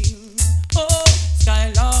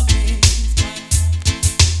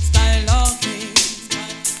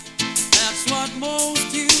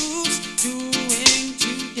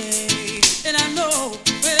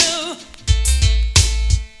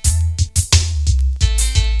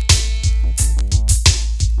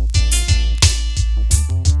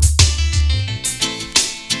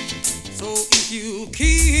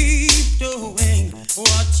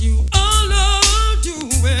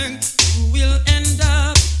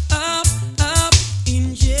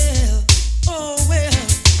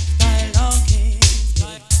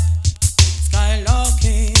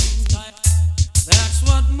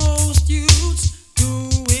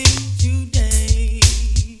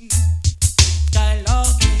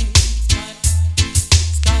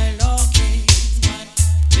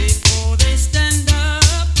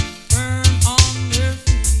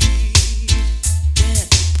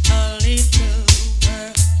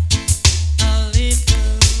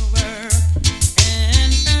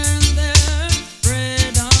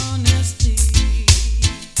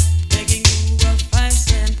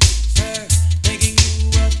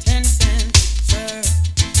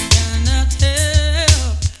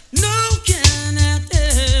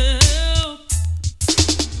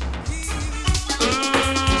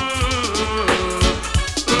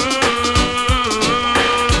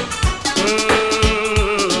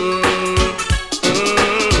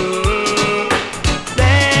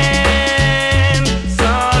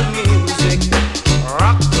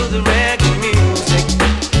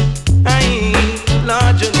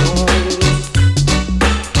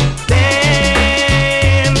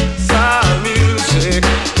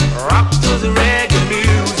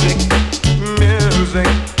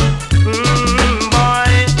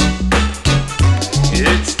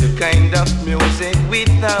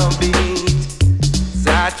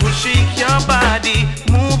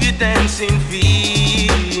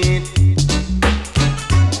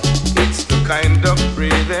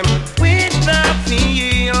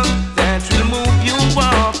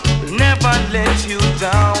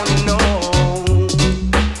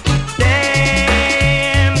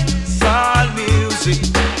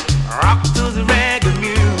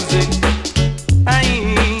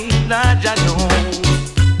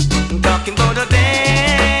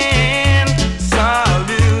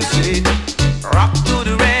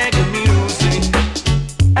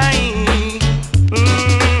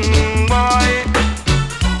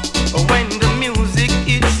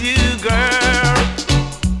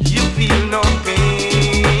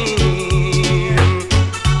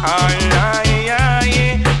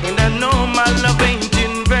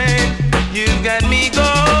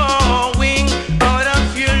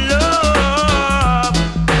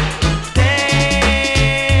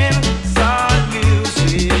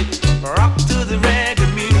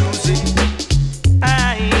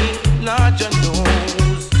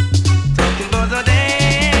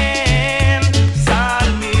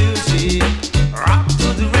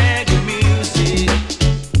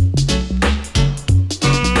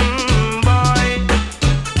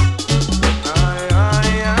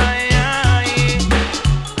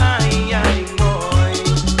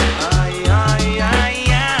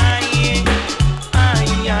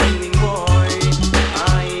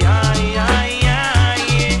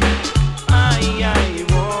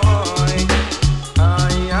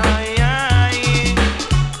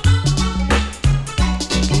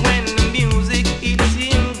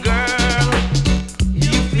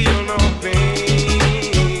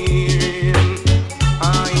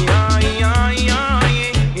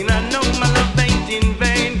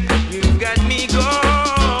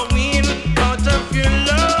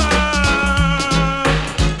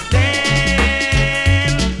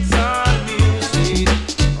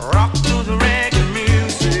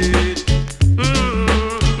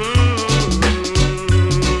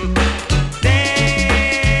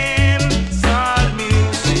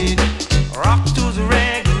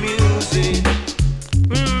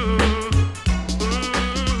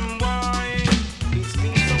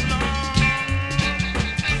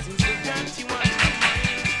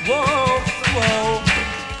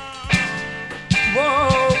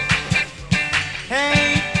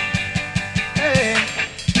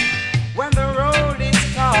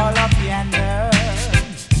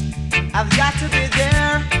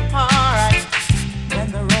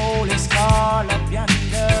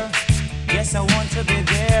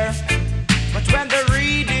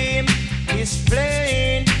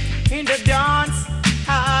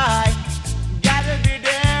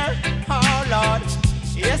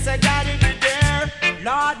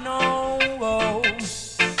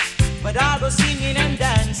 was singing and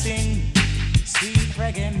dancing sweet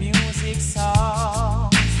reggae music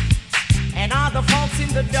songs. And all the folks in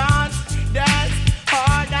the dance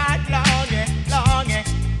all night long, yeah.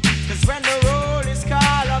 Cause when the roll is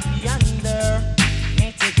called up yonder,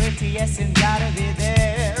 nitty-gritty, yes, and gotta be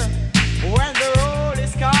there. When the roll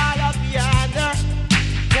is called up yonder,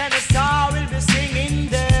 then the star will be singing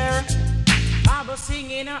there. I was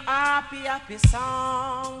singing a happy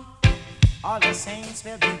song. All the saints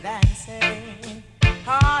will be dancing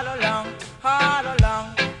all along.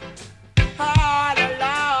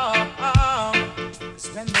 It's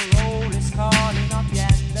when the roll is calling up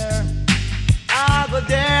yonder, I'll go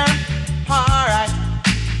there, alright.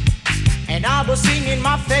 And I'll be singing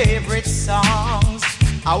my favorite songs.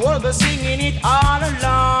 I will be singing it all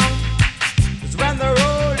along. It's when the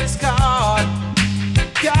roll is called.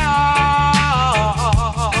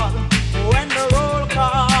 When the roll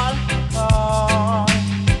call,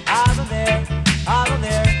 I'll be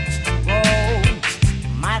there, whoa.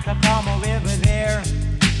 Michael Palmer will be there.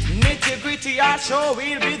 Nitty-gritty, I sure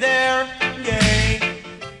will be there, yeah.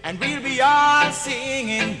 And we'll be all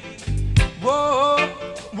singing, whoa,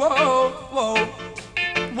 whoa, whoa,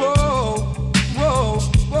 whoa, whoa,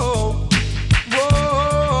 whoa,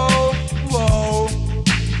 whoa,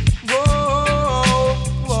 whoa,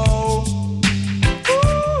 whoa.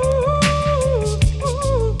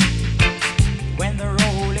 When the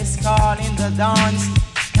roll is calling the dance,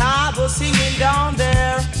 I was singing down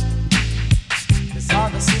there. Cause all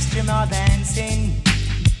the sisters are dancing.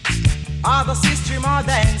 All the sisters are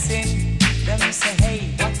dancing. Then we say,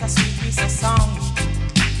 hey, what a sweet piece of song.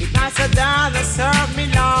 It nice a dance and serve me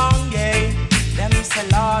long, yeah. Then we say,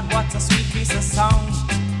 Lord, what a sweet piece of song.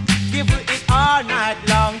 Give it all night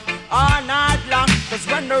long. Cause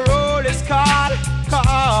when the roll is called,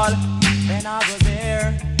 then I'll go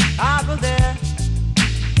there.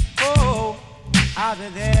 Oh, I'll be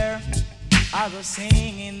there. I'll be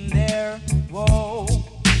singing there, whoa.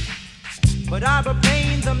 But I'll be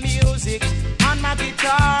playing the music on my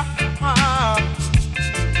guitar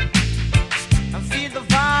and feel the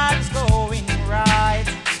vibes going right.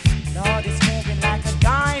 Lord, it's moving like a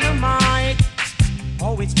dynamite.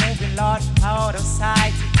 Oh, it's moving, Lord, out of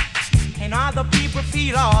sight. And all the people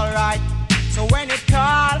feel alright. So when it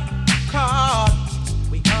call,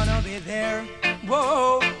 we gonna be there,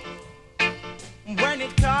 whoa. When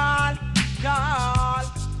it call,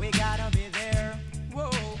 we gotta be there,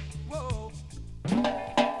 whoa.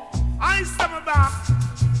 I stumble back,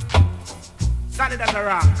 solid as a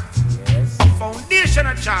rock. Yes. Foundation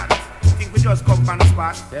of chat. Think we just come from the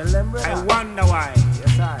spot. Tell them, brother. I wonder why.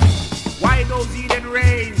 Yes, I. Why those hidden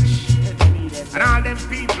range? And all them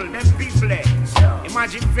people,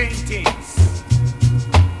 imagine vain things.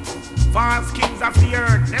 False kings of the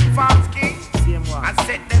earth, them false kings, and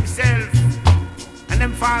set themselves. And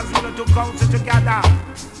them false rulers to counsel together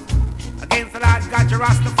against the Lord God, your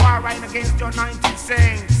Rastafari, and against your 19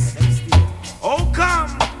 saints. Oh,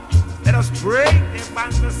 come, let us break them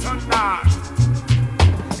bands asunder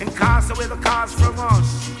and cast away the cause from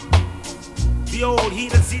us. Behold, he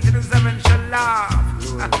that seated in heaven shall laugh.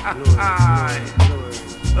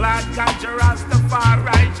 Lord God, your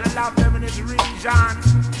Rastafari shall love them in his region.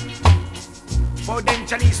 For then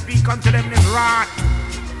shall he speak unto them in his wrath,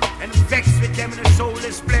 and vex with them in his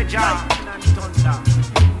soulless pleasure.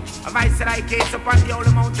 Have I said I gaze upon the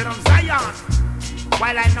holy mountain of Zion,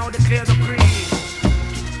 while I now declare the creed.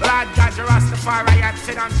 Lord God, your Rastafari hath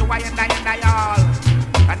said unto I and I all,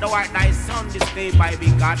 that thou art thy son this day by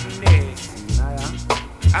begottenness.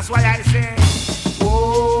 That's why I say,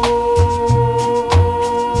 oh,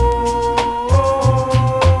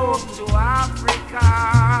 to Africa,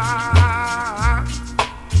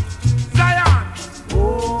 Zion.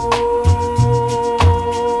 Oh,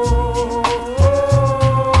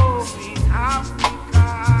 sweet Africa.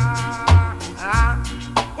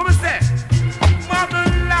 What we say?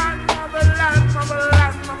 Motherland, motherland,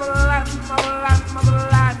 motherland, motherland, motherland,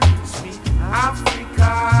 motherland, sweet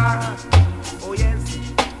Africa. Oh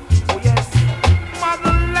yes,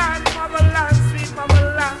 motherland.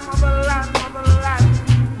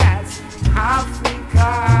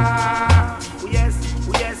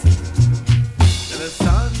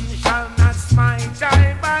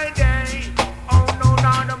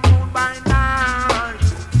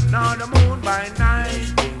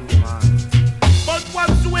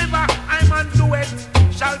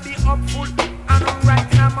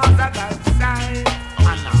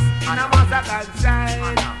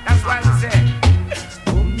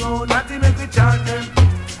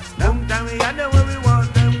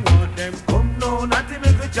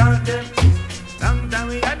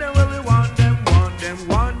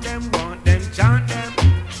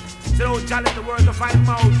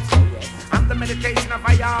 and the meditation of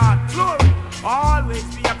our heart. Glory, always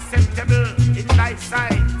be acceptable in thy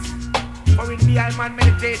sight. For in thee I man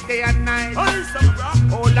meditate day and night.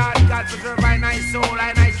 Oh Lord God, preserve my nice soul.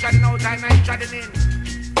 I nice treading out, I nice treading in.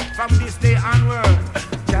 From this day onward,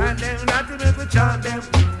 chant them, not to make we chant them.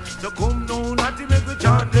 So come no, not to make we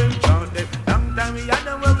chant them, chant them. Long time we had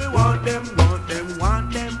them where we want them, want them,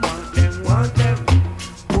 want them, want them, want them.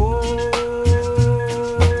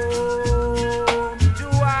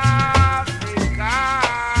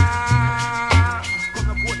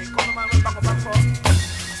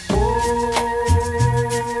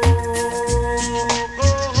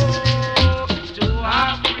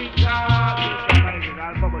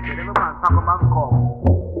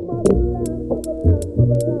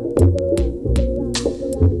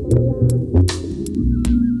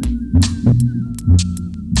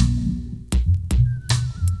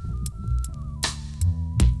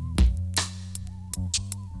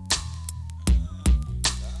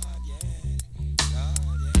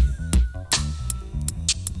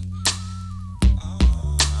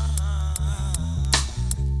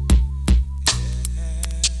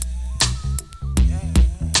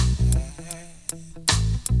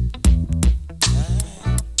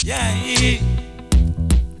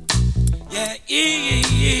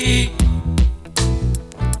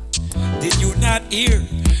 Did you not hear?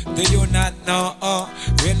 Do you not know?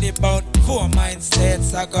 Really about 4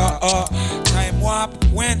 mindsets ago. Time warp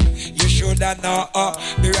when you shoulda know.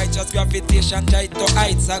 The righteous gravitation tied to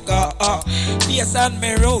heights ago. Based on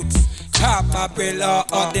my roots. Capable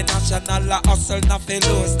the national hustle, nothing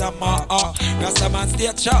lose the more. Rasta man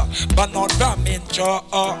state show, but not from intro.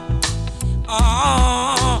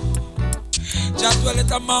 Just dwell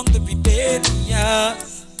it among the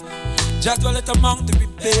rebellious. Just dwell it among the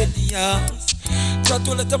rebellious. Just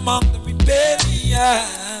dwell it among the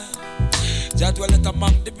rebellious. Just dwell it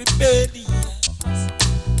among the rebellious.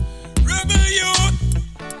 Rebellion.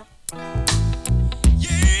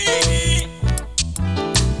 Yeah.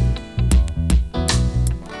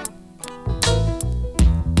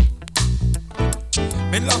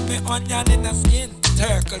 Me love me onion in the skin.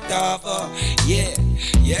 Turkle dove, yeah,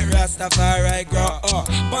 Rastafari grow.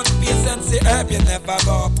 But patience, the herb you never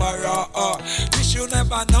go for. Wish you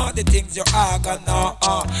never know the things you are gonna know.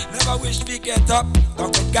 Never wish we get up,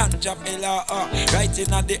 don't with ganja miller.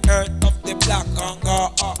 Writing on the earth of the black conga.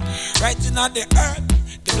 Writing on the earth,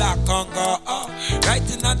 the black conga.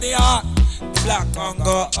 Writing on the heart, the black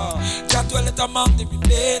conga. Just dwell it among the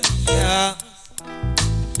rebellion.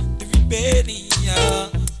 The rebellion.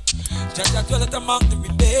 Just dwell it among the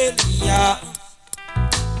rebellion.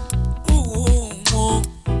 Ooh,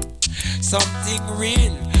 something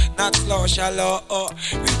real, not slow, shallow.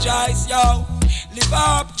 Rejoice, yo, live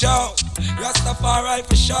up, Joe. Rastafari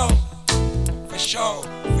for show, for show,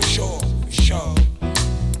 for sure, for sure.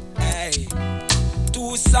 Hey,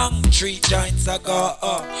 2 songs, 3 joints ago.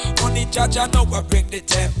 Only judge I know I bring the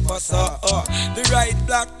tempo, so the right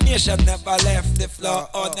black nation never left the floor,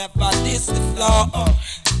 never diss the floor.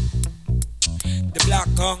 The black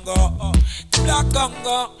Congo, the black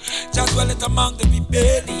Congo, just dwell it among the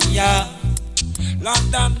rebellion.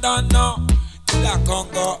 London don't know, the black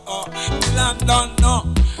Congo, Milan don't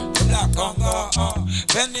know, the black Congo,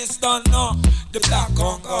 Venice don't know, the black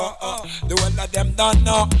Congo, the whole of them don't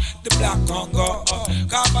know, the black Congo,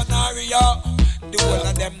 Carbanario, the whole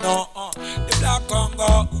of them know, the black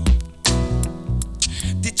Congo.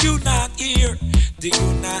 Did you not hear? Do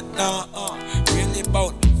you not know? Really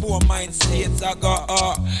about 4 mind states ago.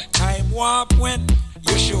 Time warp when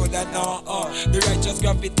you shoulda know. The righteous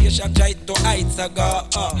gravitation tried to heights ago.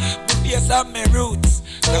 Me face and my roots.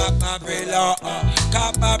 Capabrilla,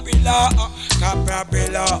 Capabrilla,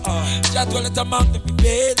 Capabrilla. Just dwell it among the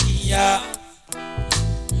rebellion.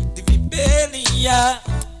 The rebellion.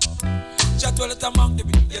 Just dwell it among the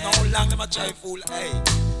rebellion. You know how long them a try fool, hey.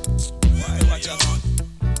 Why watch out?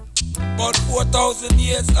 About 4,000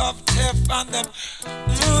 years of theft on them.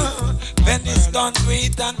 Venice done to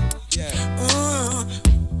it and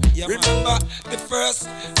remember the first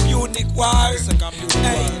Punic War.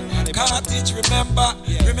 Hey, Carthage, remember,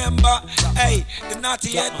 hey, the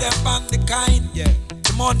naughty head them and the kind,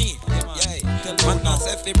 the money, man not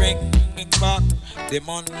if they bring back the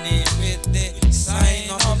money with the sign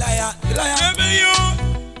of the liar, the liar.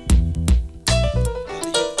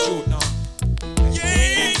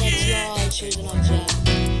 Children of Jah,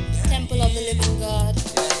 temple of the living God.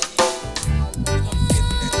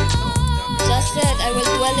 Just said, I will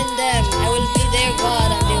dwell in them, I will be their God,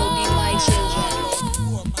 and they will be my children.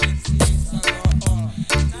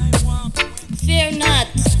 Fear not,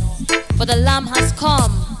 for the Lamb has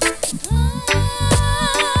come.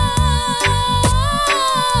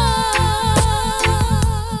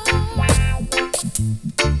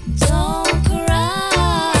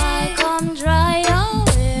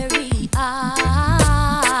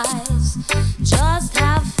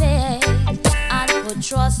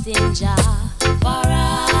 trust in Jah. For I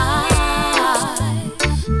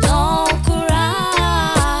don't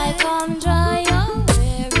cry, come dry your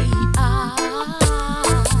weary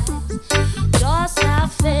eyes. Just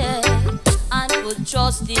have faith and put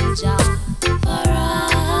trust in Jah. For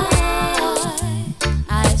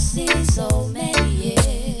I've seen so many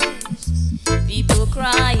years, people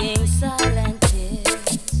crying silent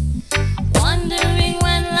tears, wondering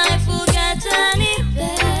when life will get any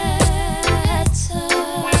better,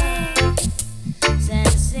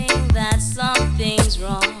 sensing that something's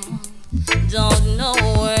wrong, don't know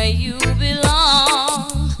where you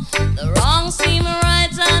belong. The wrong seem right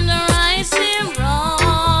and the right seem wrong.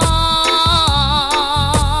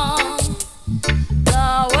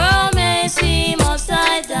 The world may seem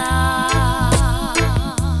upside down,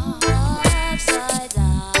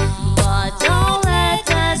 but don't let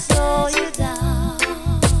that slow you down,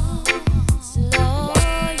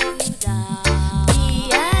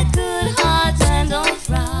 Be at good heart and don't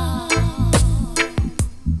frown.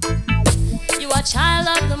 You are child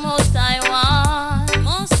of the Most High One, the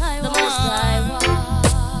Most High One.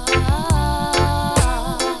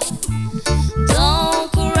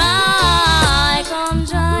 Don't cry, come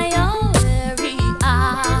dry your weary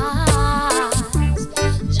eyes.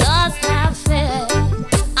 Just have faith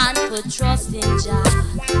and put trust in Jah.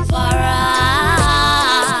 For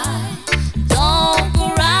I don't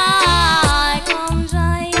cry, come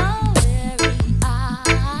dry your weary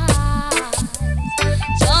eyes.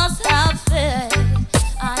 Just have faith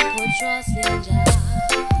and put trust in Jah.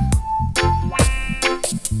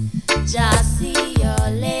 Jah see your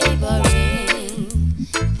laboring,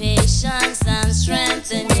 patience and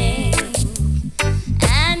strengthening,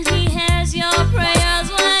 and He hears your prayers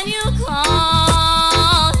when you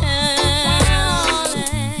call Him.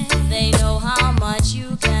 They know how much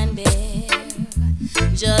you can bear.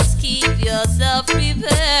 Just keep yourself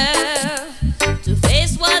prepared to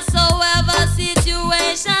face whatsoever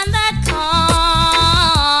situation that comes.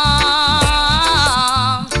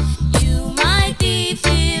 You might be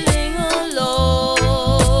feeling alone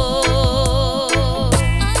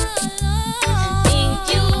and think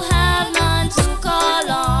you have none to call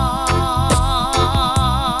on.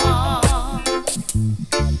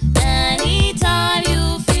 Anytime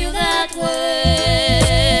you feel that way,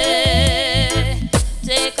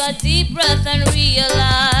 take a deep breath and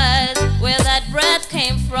realize where that breath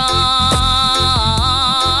came from.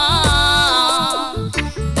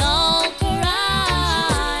 Don't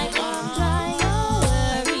cry, don't dry your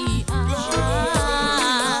weary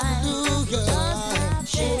eyes.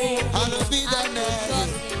 Hallowed be thy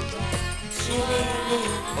name,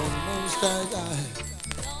 O Most High God.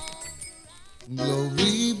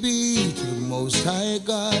 Glory be to the Most High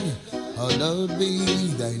God. Hallowed be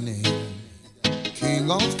thy name.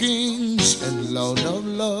 King of kings and Lord of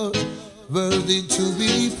lords, worthy to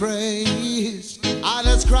be praised. I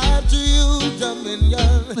ascribe to you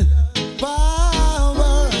dominion,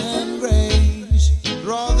 power and grace.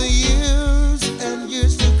 For all the years and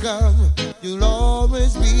years to come, you'll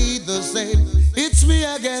always be the same. It's me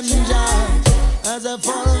again, Jah, as I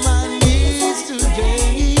fall on my knees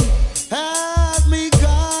today. Help me,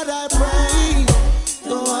 God, I pray.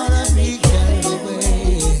 Don't wanna be carried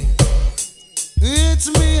away. It's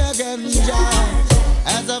me again, Jah,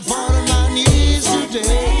 as I fall on my knees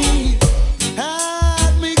today.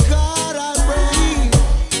 Help me, God, I pray.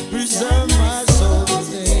 Preserve my soul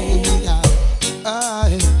today.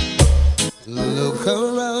 I look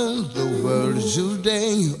around the world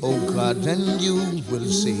today, oh God, and you will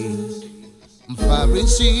see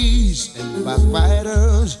Pharisees and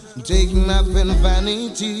backbiters taking up in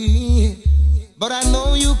vanity. But I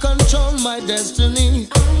know you control my destiny,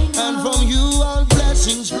 and from you all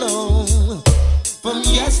blessings flow. From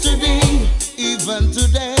yesterday, even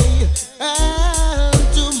today, and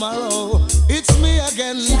tomorrow, it's me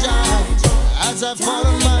again, Jah, as I fall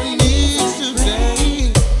on my knees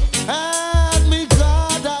today. Help me,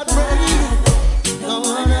 God, I pray. Don't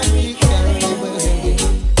wanna be carried away.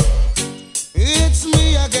 It's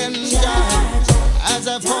me again, Jah, as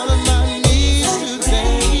I fall on my knees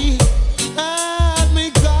today. Help me,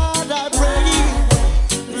 God, I pray.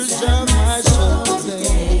 Preserve my soul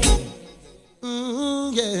today.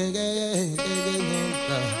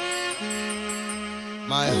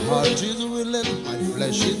 My heart is willing, my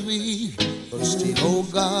flesh is weak, but still, oh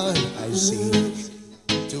God, I seek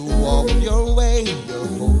to walk your way, your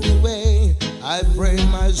holy way. I pray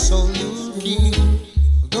my soul you keep.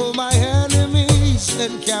 Though my enemies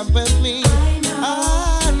encamp at me,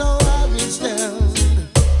 I know I will stand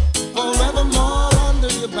forevermore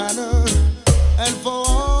under your banner, and for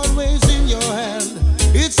always in your hand.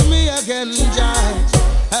 It's me again, Jah,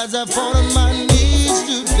 as I fall on my knees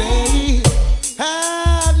today.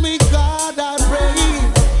 Help me, God, I pray.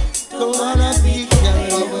 Don't wanna be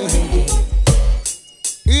carried away.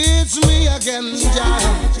 It's me again, Jah,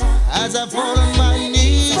 as I fall on my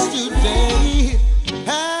knees today.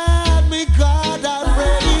 Help me, God, I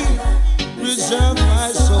pray. Preserve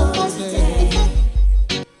my soul today.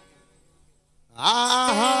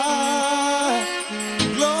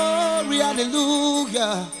 Glory,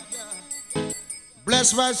 hallelujah.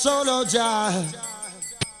 Bless my soul, oh Jah,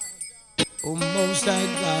 oh Most High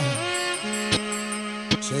God.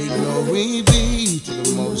 Say glory be to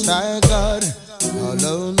the Most High God.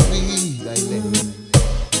 Hallowed be thy name.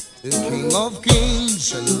 The King of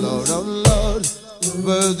kings and Lord of lords,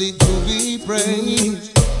 worthy to be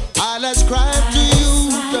praised. I'll ascribe to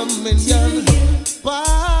you dominion,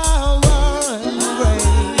 power and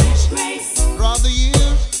grace. Throughout the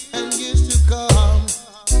years and years to come,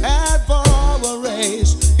 and for our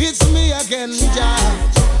race. It's me again, Jah,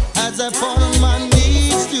 as I fall on my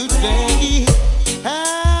knees today.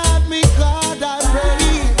 Help me, God, I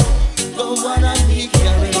pray. Don't wanna be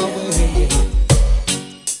carried away.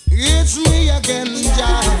 It's me again,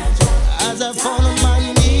 Jah, as I fall on my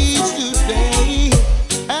knees today.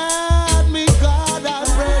 Help me, God, I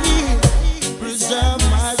pray. Preserve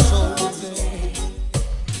my soul today.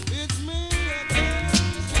 It's me again.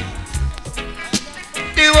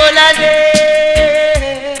 The whole of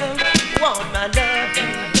them want my love.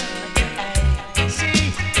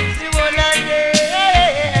 See, the whole of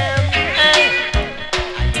them.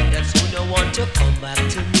 I know that soon you want to come back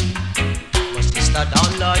to me. My sister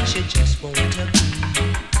down, Lord, she just won't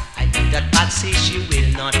agree. I know that Patsy, she will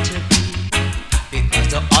not agree.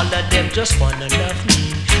 Because all of them just wanna love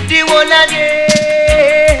me. The whole of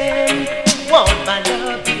them want my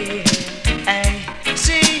love.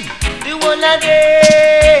 See, the whole of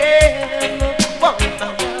them want my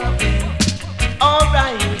love.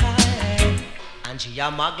 Alright. And she a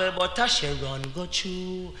muggle, but she run go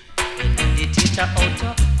through. In the theater out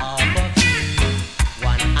of you.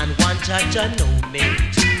 One and one judge no make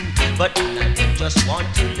two. But none of them just want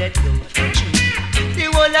to let go for you. The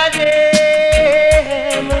whole of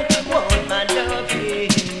them want my loving.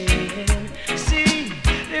 See,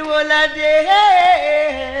 the whole of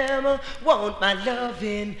them want my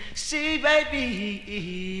loving. See,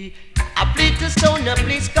 baby, I plead to Sonia,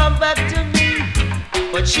 please come back to me.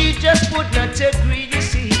 But she just would not agree, you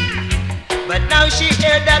see. But now she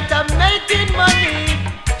hear that I'm making money.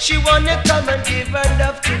 She wanna come and give her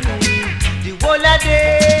love to me. The whole of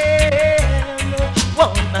them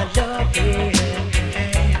want my loving.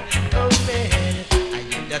 Oh man, I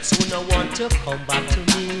knew that Sonia want to come back to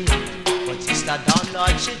me. But Sister Dawn,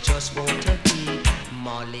 Lord, she just won't agree.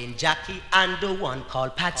 Marlene, Jackie, and the one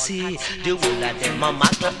called Patsy. The whole of them are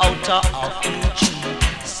matter out of Fiji.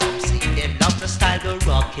 Some say them love the style, the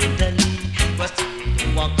rock in the league. But still they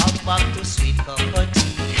walk out back to sweet cup of tea.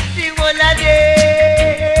 The whole of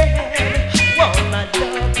them want my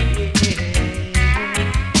love,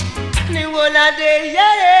 the whole of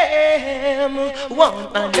them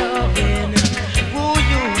want my loving. Who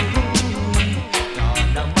you, all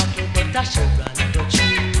the muckle, but I should run the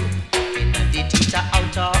tree. In the teacher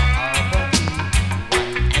out of one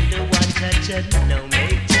and the one judge no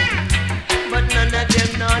make two. But none of them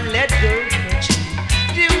not let go the tree.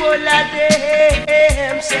 The whole of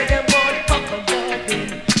them say them want papa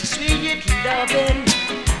loving, sweet loving.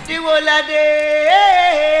 The whole of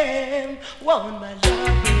them want my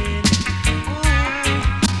loving.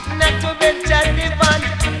 Ooh, not to mention the one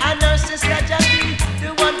and her sister Jackie, the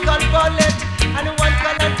one called Paulette and the one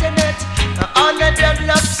called Antoinette. All of them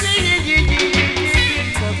love singing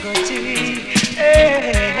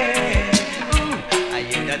I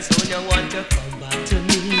hear that Sonia want to come back to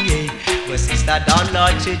me. But Sister Dawn,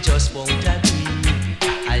 Lord, she just won't agree.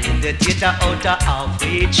 I in the theater out of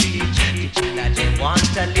halfway tree. That they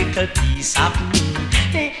want a little piece of me.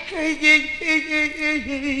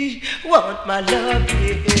 Want my love,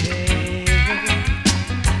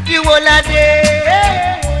 the whole of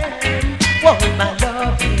them want my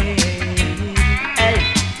love, hey.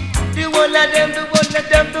 The whole of them, the whole of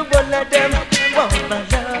them, the whole of them want my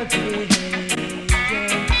love,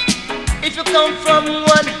 If you come from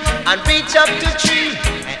one and reach up to three,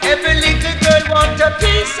 and every little girl want a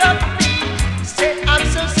piece of me. Say I'm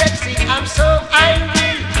so sexy, I'm so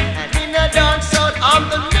angry, and in a dance out on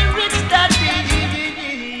the lyrics that be.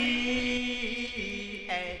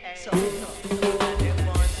 So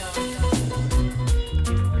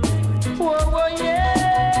whoa, yeah.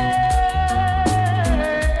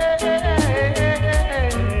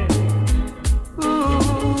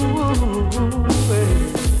 Ooh,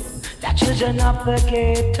 the children of the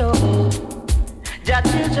ghetto, the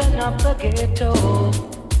children of the ghetto,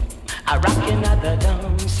 are rocking at the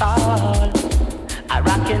dance hall, are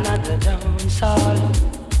rocking at the dance hall,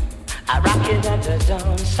 are rocking at the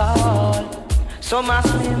dance hall. Some are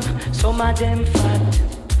slim, some are them fat,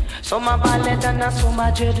 some are ballet and some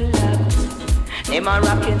are dreadlocks. Them are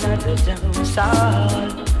rocking at the dance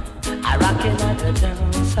hall, are rocking at the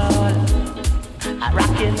dance hall, are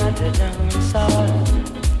rocking at the dance hall.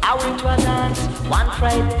 I went to a dance one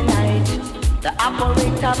Friday night. The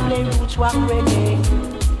operator play roots rock reggae,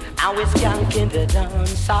 and we skank in the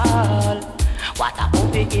dance hall. What a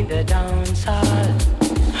booty in the dance hall,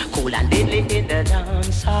 cool and deadly in the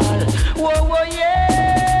dance hall. Whoa, whoa, yeah.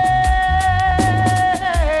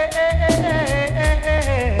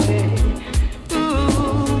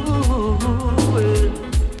 Ooh,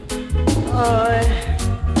 oh,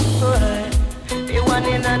 everyone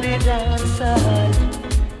in the dance hall,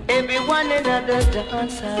 everyone in the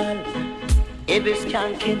dance hall, every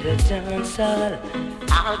skank in the dance hall,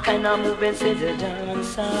 all kind of movements in the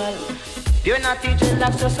dance hall. You're not teaching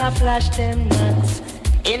laps, just a flash them nuts.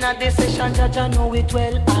 In a decision, Jaja know it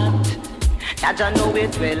well act. Jaja know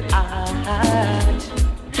it well act.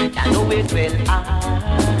 Jaja know it well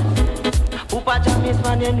act. Poopa Jam is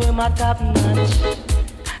man, you know him a top notch.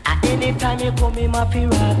 And anytime you come, him a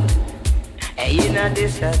rock. Hey, in a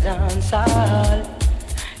this a dance hall,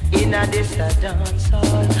 in a this a dance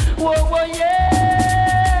hall. Whoa, whoa, yeah.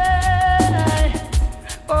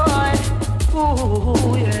 Boy,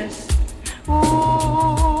 ooh, yes.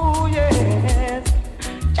 Ooh, yes.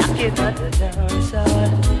 Jacket at the dance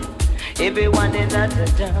hall, everyone in at the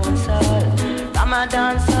dance hall. From a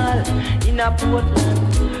dance hall in a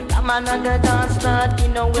Portland, from another dance hall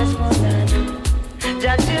in a Westmoreland.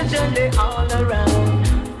 The children they all around.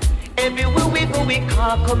 Everywhere we go we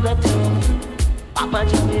cock up the town. Papa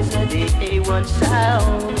Jam is the A1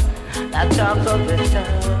 sound that talk of the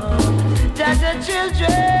town. Just the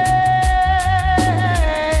children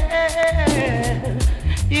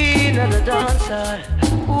in the dance hall.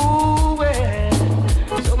 Ooh, well.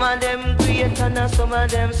 Some of them great and some of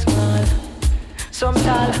them small. Some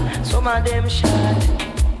tall, some of them short.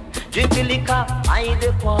 Drink the liquor by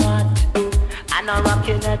the quart. And I'm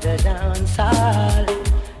rocking at the dance hall.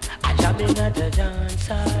 I'm jamming at the dance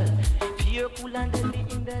hall. Pure cool and deadly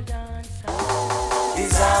in the dance hall.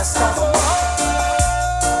 Disaster.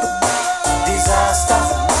 Disaster.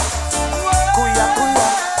 Kuya kuya.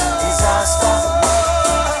 Disaster.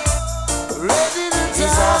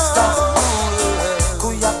 Disaster.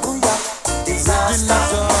 Kuya kuya. Disaster.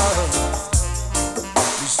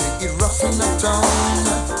 We say it rough in the town,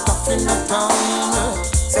 tough in the town.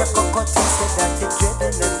 Say cocotte say that it's red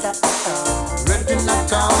in the town. Red in the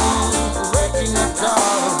town, red in the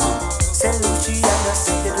town. Say Luciana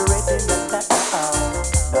say it red in the town.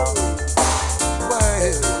 No.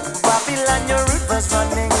 Well, Babylon, your rivers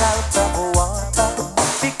running out of water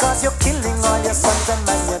because you're killing all your sons and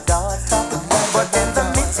your daughter. But in the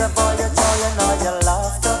midst of all your joy and all your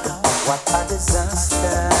laughter, what a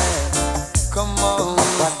disaster! come on.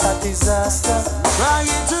 What a disaster!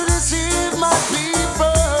 Trying to deceive my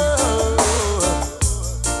people.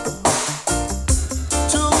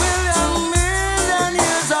 2 million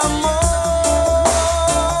years or more.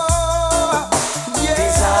 Yeah.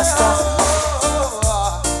 Disaster!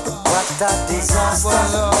 What a disaster! Well,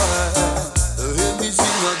 Lord, let me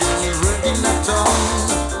sing again. Red in the town,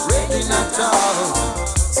 red in the town.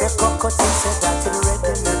 Say cocotte say that it's red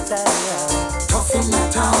in the town. Tough in the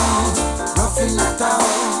town, rough in the town.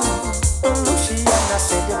 Luciana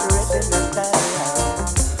said it red in the town.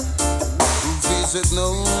 Who feels it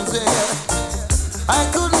knows it. I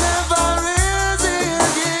could never resist.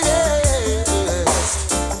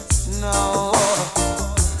 No.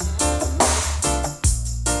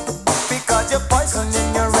 Because you're poisoning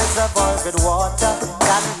your reservoirs with water,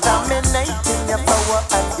 contaminating your flour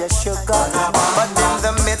and your sugar. But in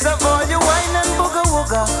the midst of all your wine and booga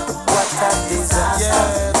wooga, what a disaster!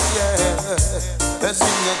 Yes, yes. Let's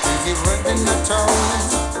sing it, take it red in the town,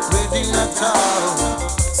 red in the town.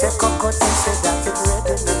 Say cocotte say that it's red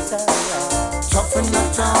in the town. Tough in the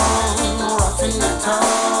town, rough in the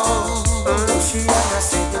town. Luciana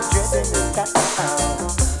said it's red in the town.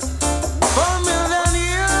 4 million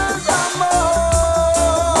years or more.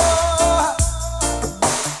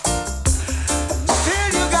 Still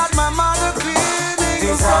you got my mother cleaning.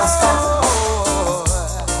 Disaster.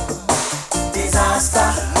 Disaster.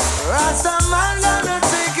 Rasta man gonna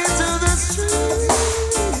take it to the street.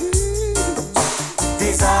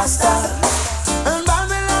 Disaster. And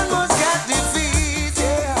Babylon must get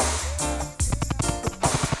defeated.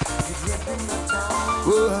 It's red in the town.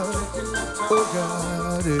 Whoa. Oh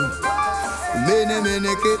God,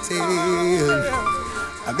 many kette.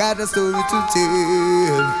 I got a story to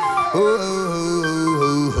tell.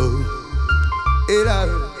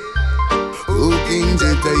 Oh, King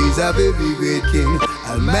Jetta is a very great king,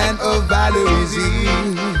 a man of valor is he.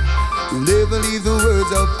 Never leave the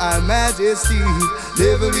words of our majesty,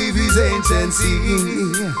 never leave his anciency.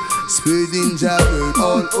 Spreading Jah word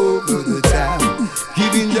all over the town,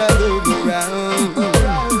 giving Jah love around,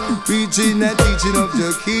 preaching and teaching of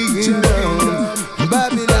the kingdom.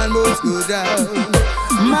 Babylon must go down.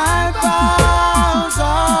 My vows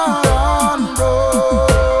are unbroken,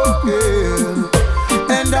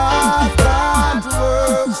 and I've got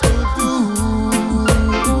works to do.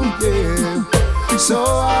 Yeah. So I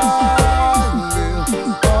will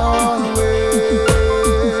always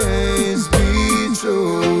be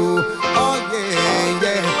true. Oh yeah,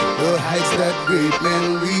 yeah. The heights that great men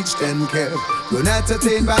reached and kept were not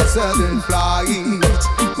attained by sudden flight,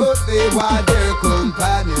 but they while their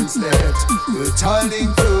companions slept were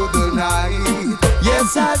toiling through the night.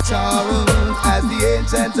 Yes, I charm as the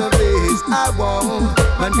ancient of days. I want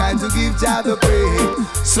mankind to give Jah the praise,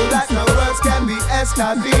 so that no words can be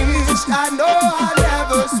established. I know I'll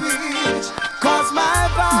never switch, 'cause my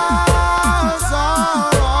vows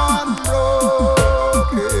are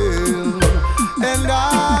unbroken, and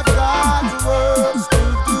I've got works to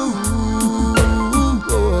do.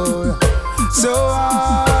 So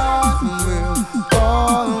I will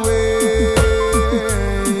always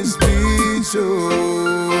be true.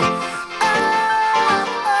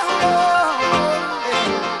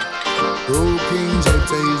 Oh, King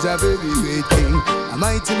Jetta is a very great king, a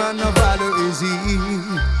mighty man of valor is he,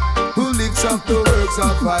 who lifts up the works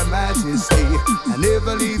of our majesty and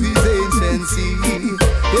never leave his agency.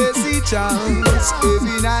 Yes, he chants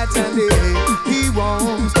every night and day. He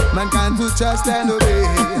wants mankind to trust and obey,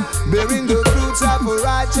 bearing the fruits of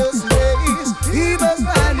righteousness. He must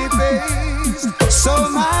manifest. So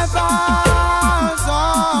my vows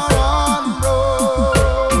are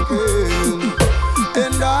unbroken,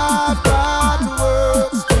 and I've got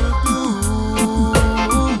works to do.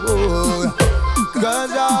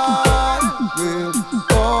 'Cause I will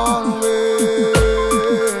always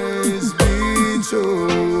be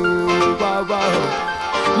true. Wow, wow.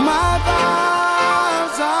 My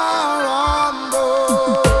vows are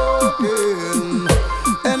unbroken,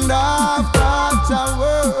 and I've got some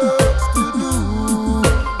works to do.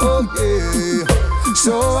 Oh yeah.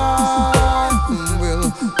 So I will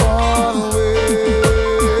always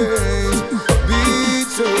be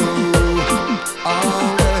true.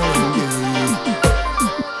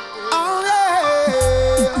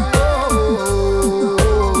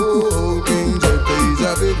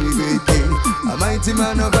 A mighty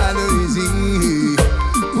man of valor is he,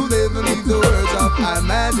 who never leaves the words of our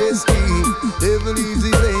majesty, never leaves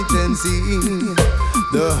his agency.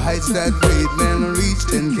 The heights that great men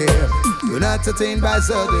reached and kept were not attained by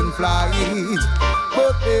sudden flight,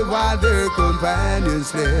 but they while their companions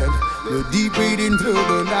slept were deep reading through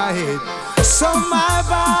the night. So my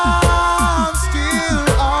vows still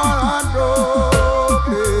are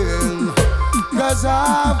unbroken, 'cause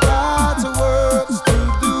I've got works to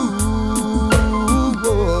do.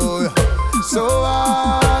 So I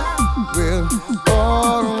will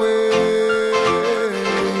always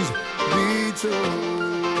be true.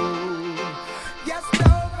 Yes,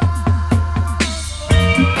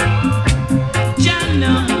 Jah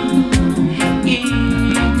know it's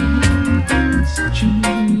true.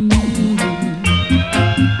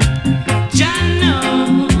 Jah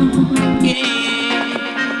know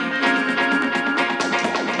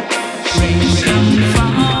rain come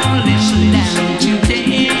falling down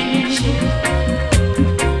today.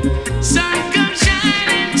 Sun come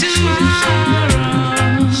shining tomorrow.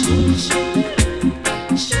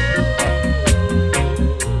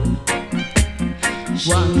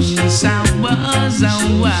 Once I was a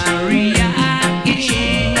warrior,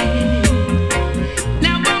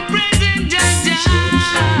 now I'm present Jah.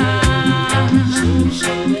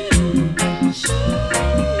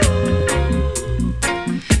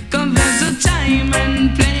 'Cause there's a time and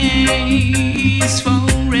place for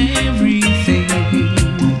everything.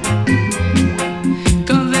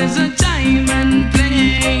 'Cause there's a time and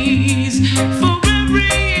place for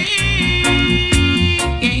everything.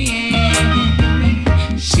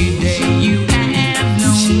 Today you have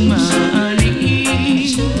no money,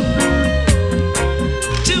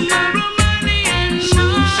 tomorrow money and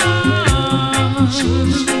more.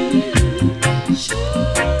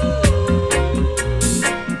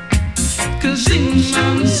 'Cause in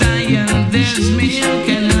Mount Zion there's milk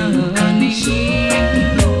and honey,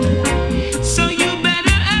 so you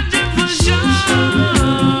better have the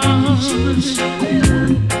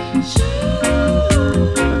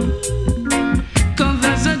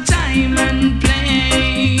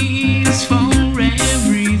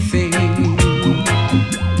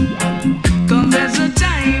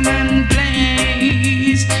time and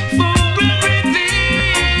place for everything.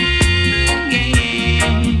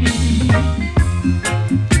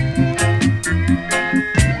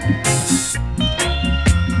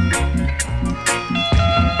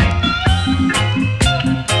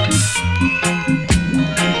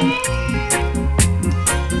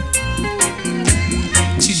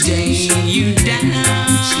 Today you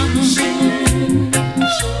down,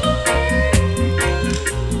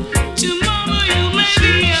 tomorrow you may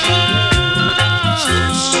be up.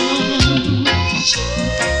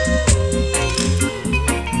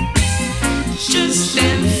 Just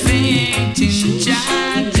have faith in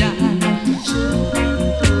Jah Jah.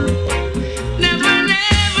 Never,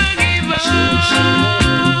 never give up.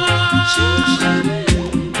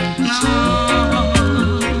 No.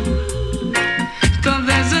 'Cause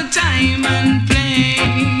there's a time and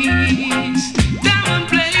place, time and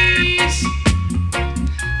place,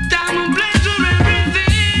 time and place for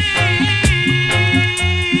everything.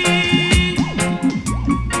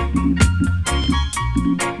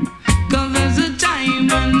 'Cause there's a time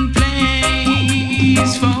and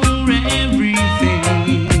place for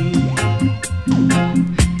everything.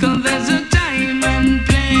 'Cause there's a time and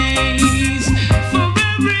place for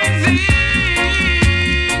everything.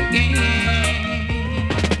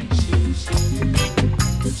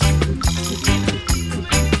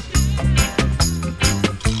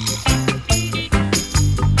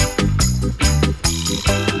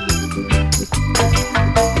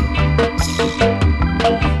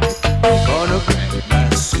 Gonna pack my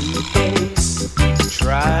suitcase,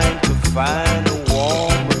 trying to find a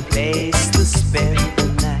warmer place to spend the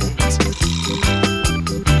night.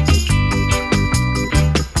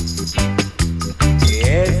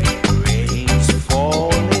 Heavy rain's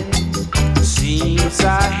falling, seems I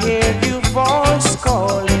hear your voice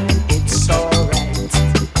calling. It's alright.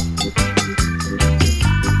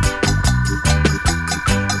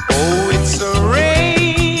 Oh, it's a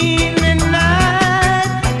rainy night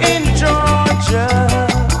in Georgia.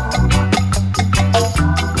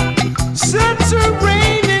 Such a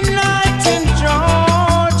rainy night in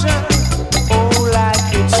Georgia. Oh, like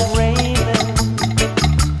it's raining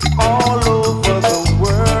all over the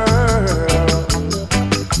world.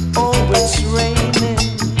 Oh, it's raining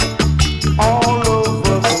all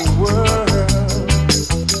over the world.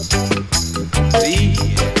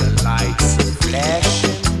 The lights are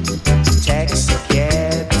flashing, taxi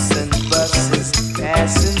cabs and buses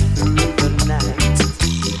passing through the night.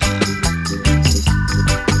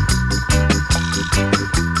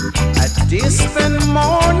 A distant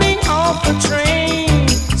mourning of the train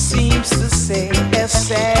seems to say a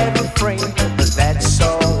sad refrain, but that's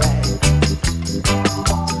alright.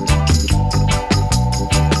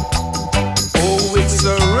 Oh, it's a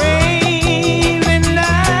rainy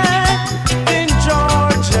night in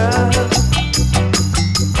Georgia.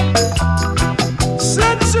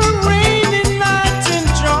 Such a rainy night in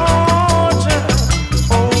Georgia.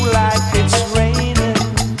 Oh, like it's raining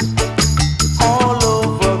all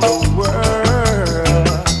over the world.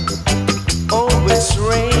 Oh, it's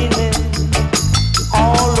raining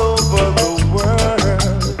all over the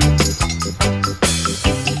world.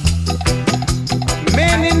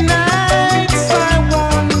 Many nights I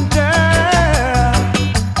wonder,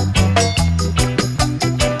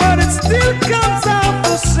 but it still comes out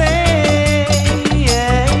the same.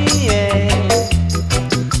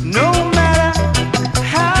 No matter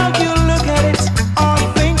how you look at it or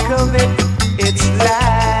think of it, it's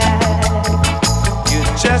life. You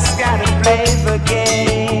just gotta play the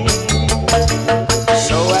game.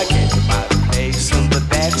 So I get my place on the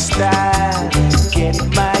backside, get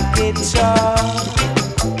my guitar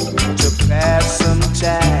to pass some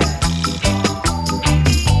time.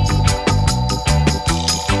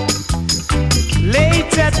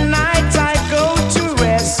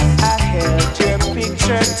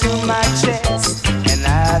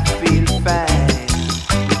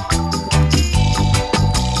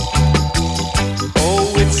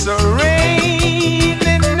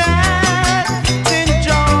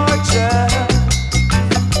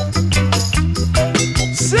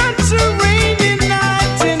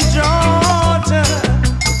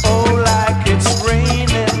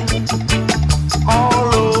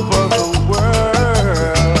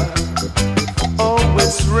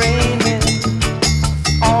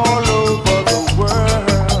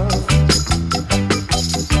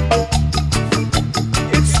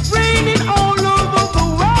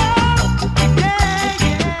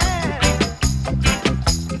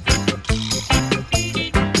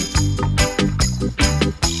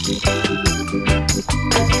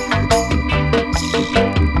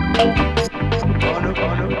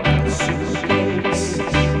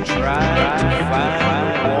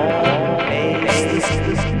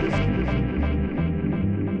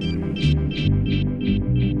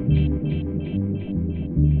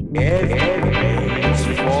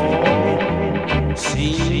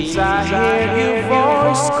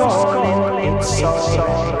 voice calling, it's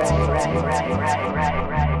alright.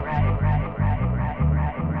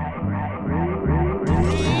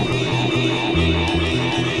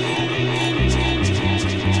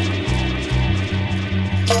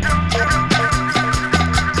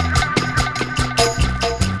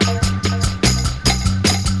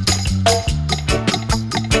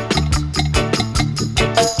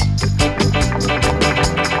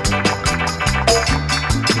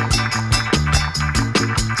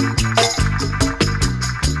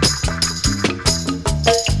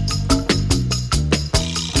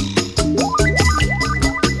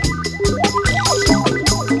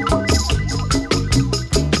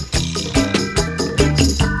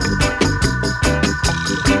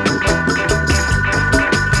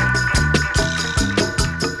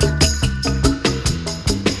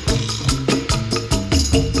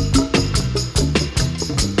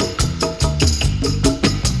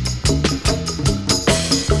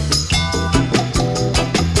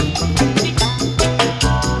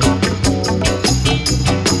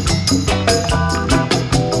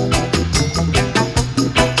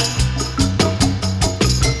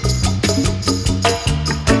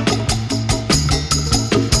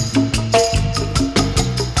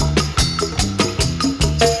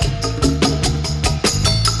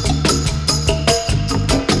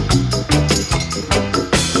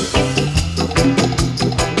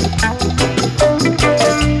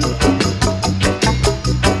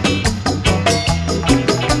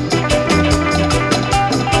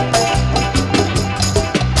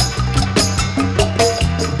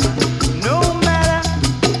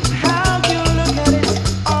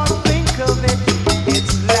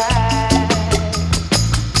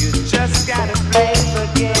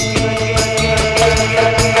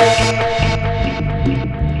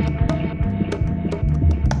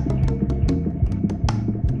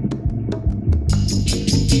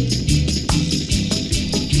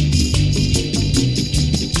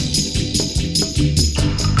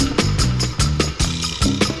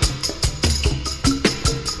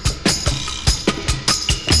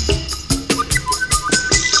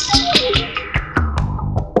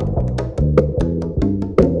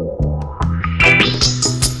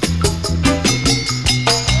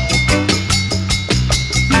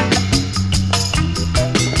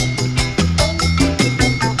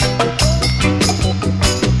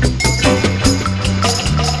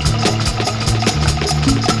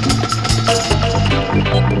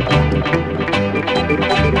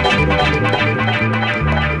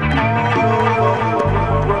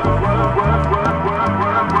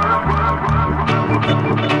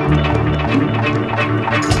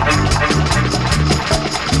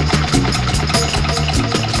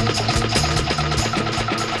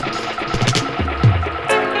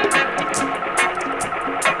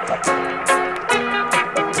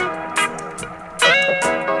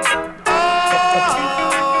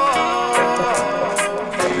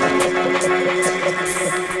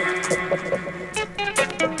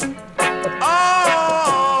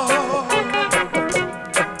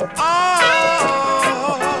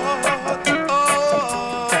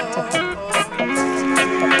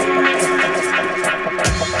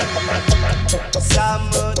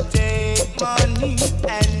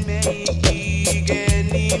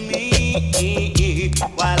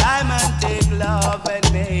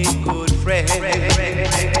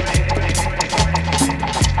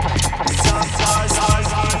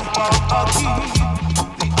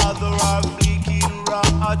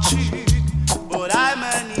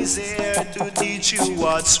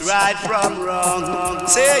 What's right from wrong?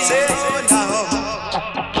 Say it now.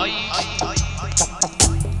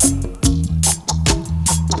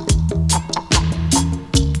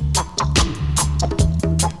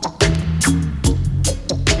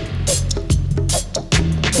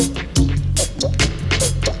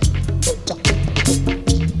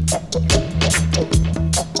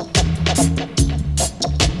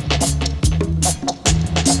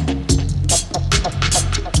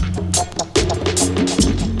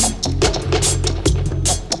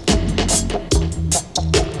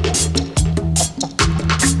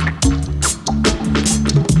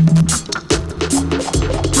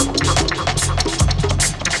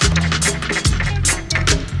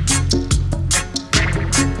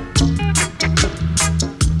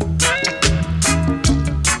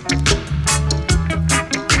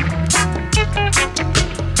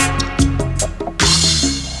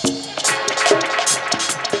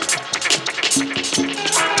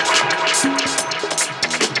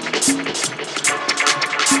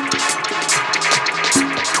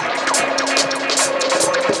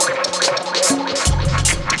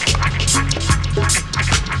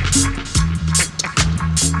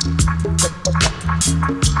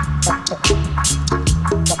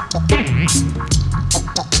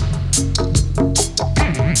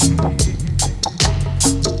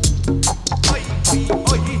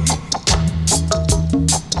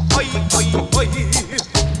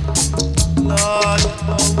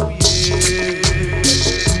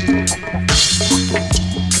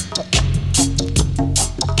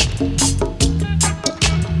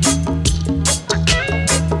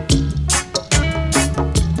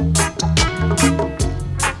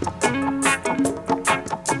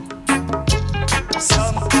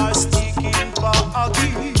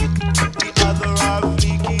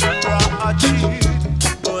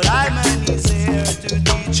 to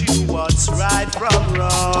teach you what's right from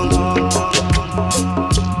wrong.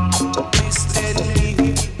 Listen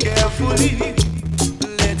me carefully.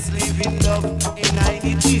 Let's live in love in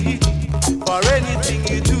unity. For anything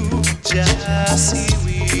you do, just see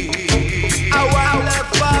we. Our love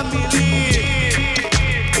family.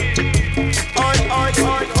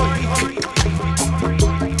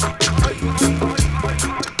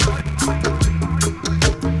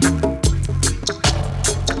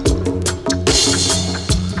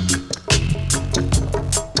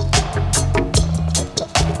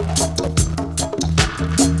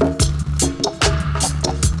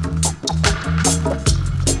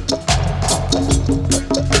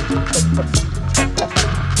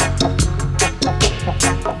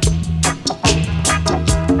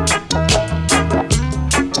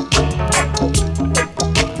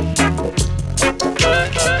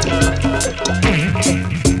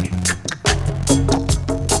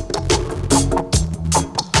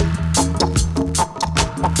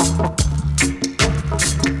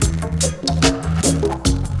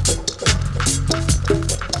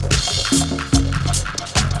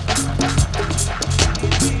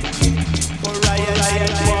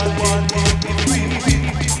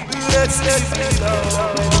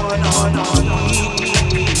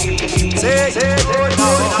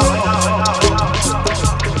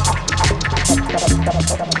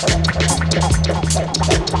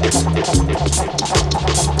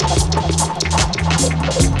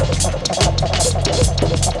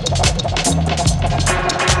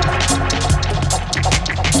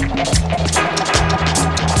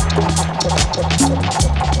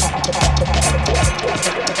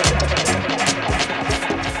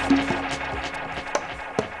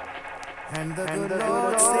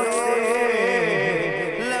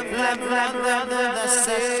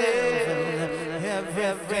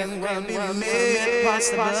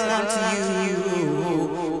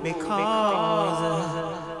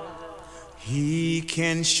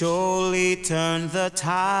 Surely turn the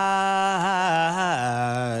tides.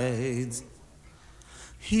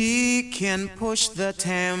 He can push the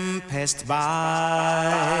tempest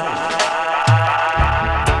by.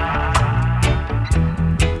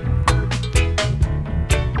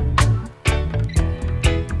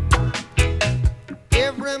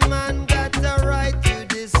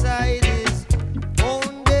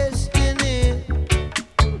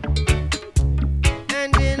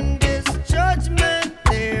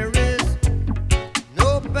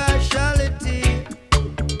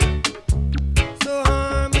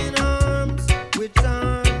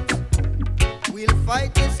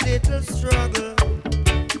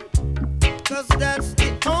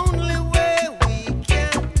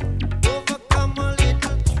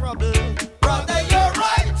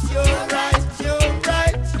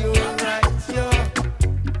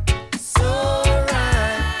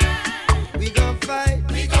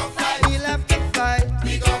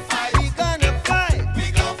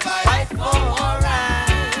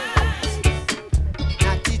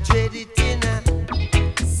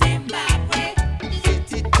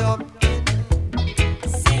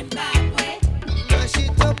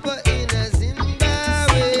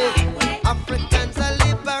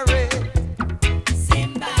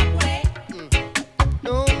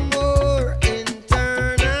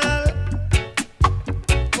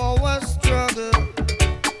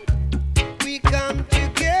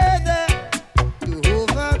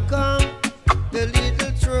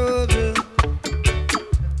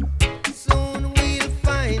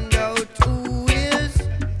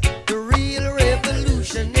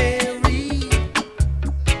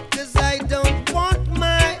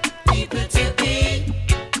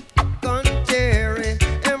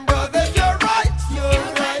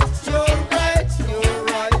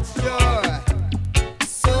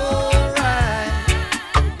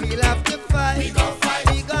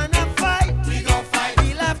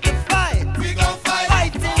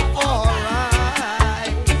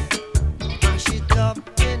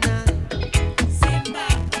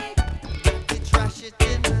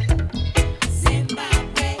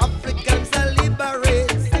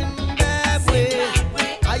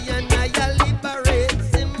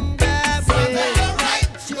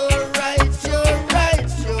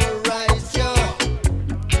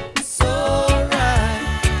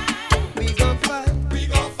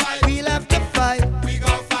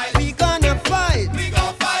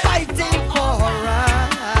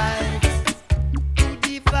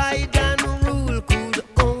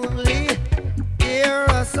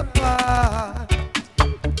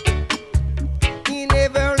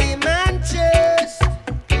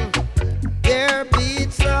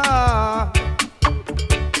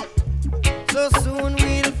 So soon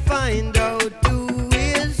we'll find out who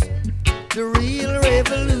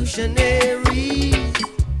revolutionary.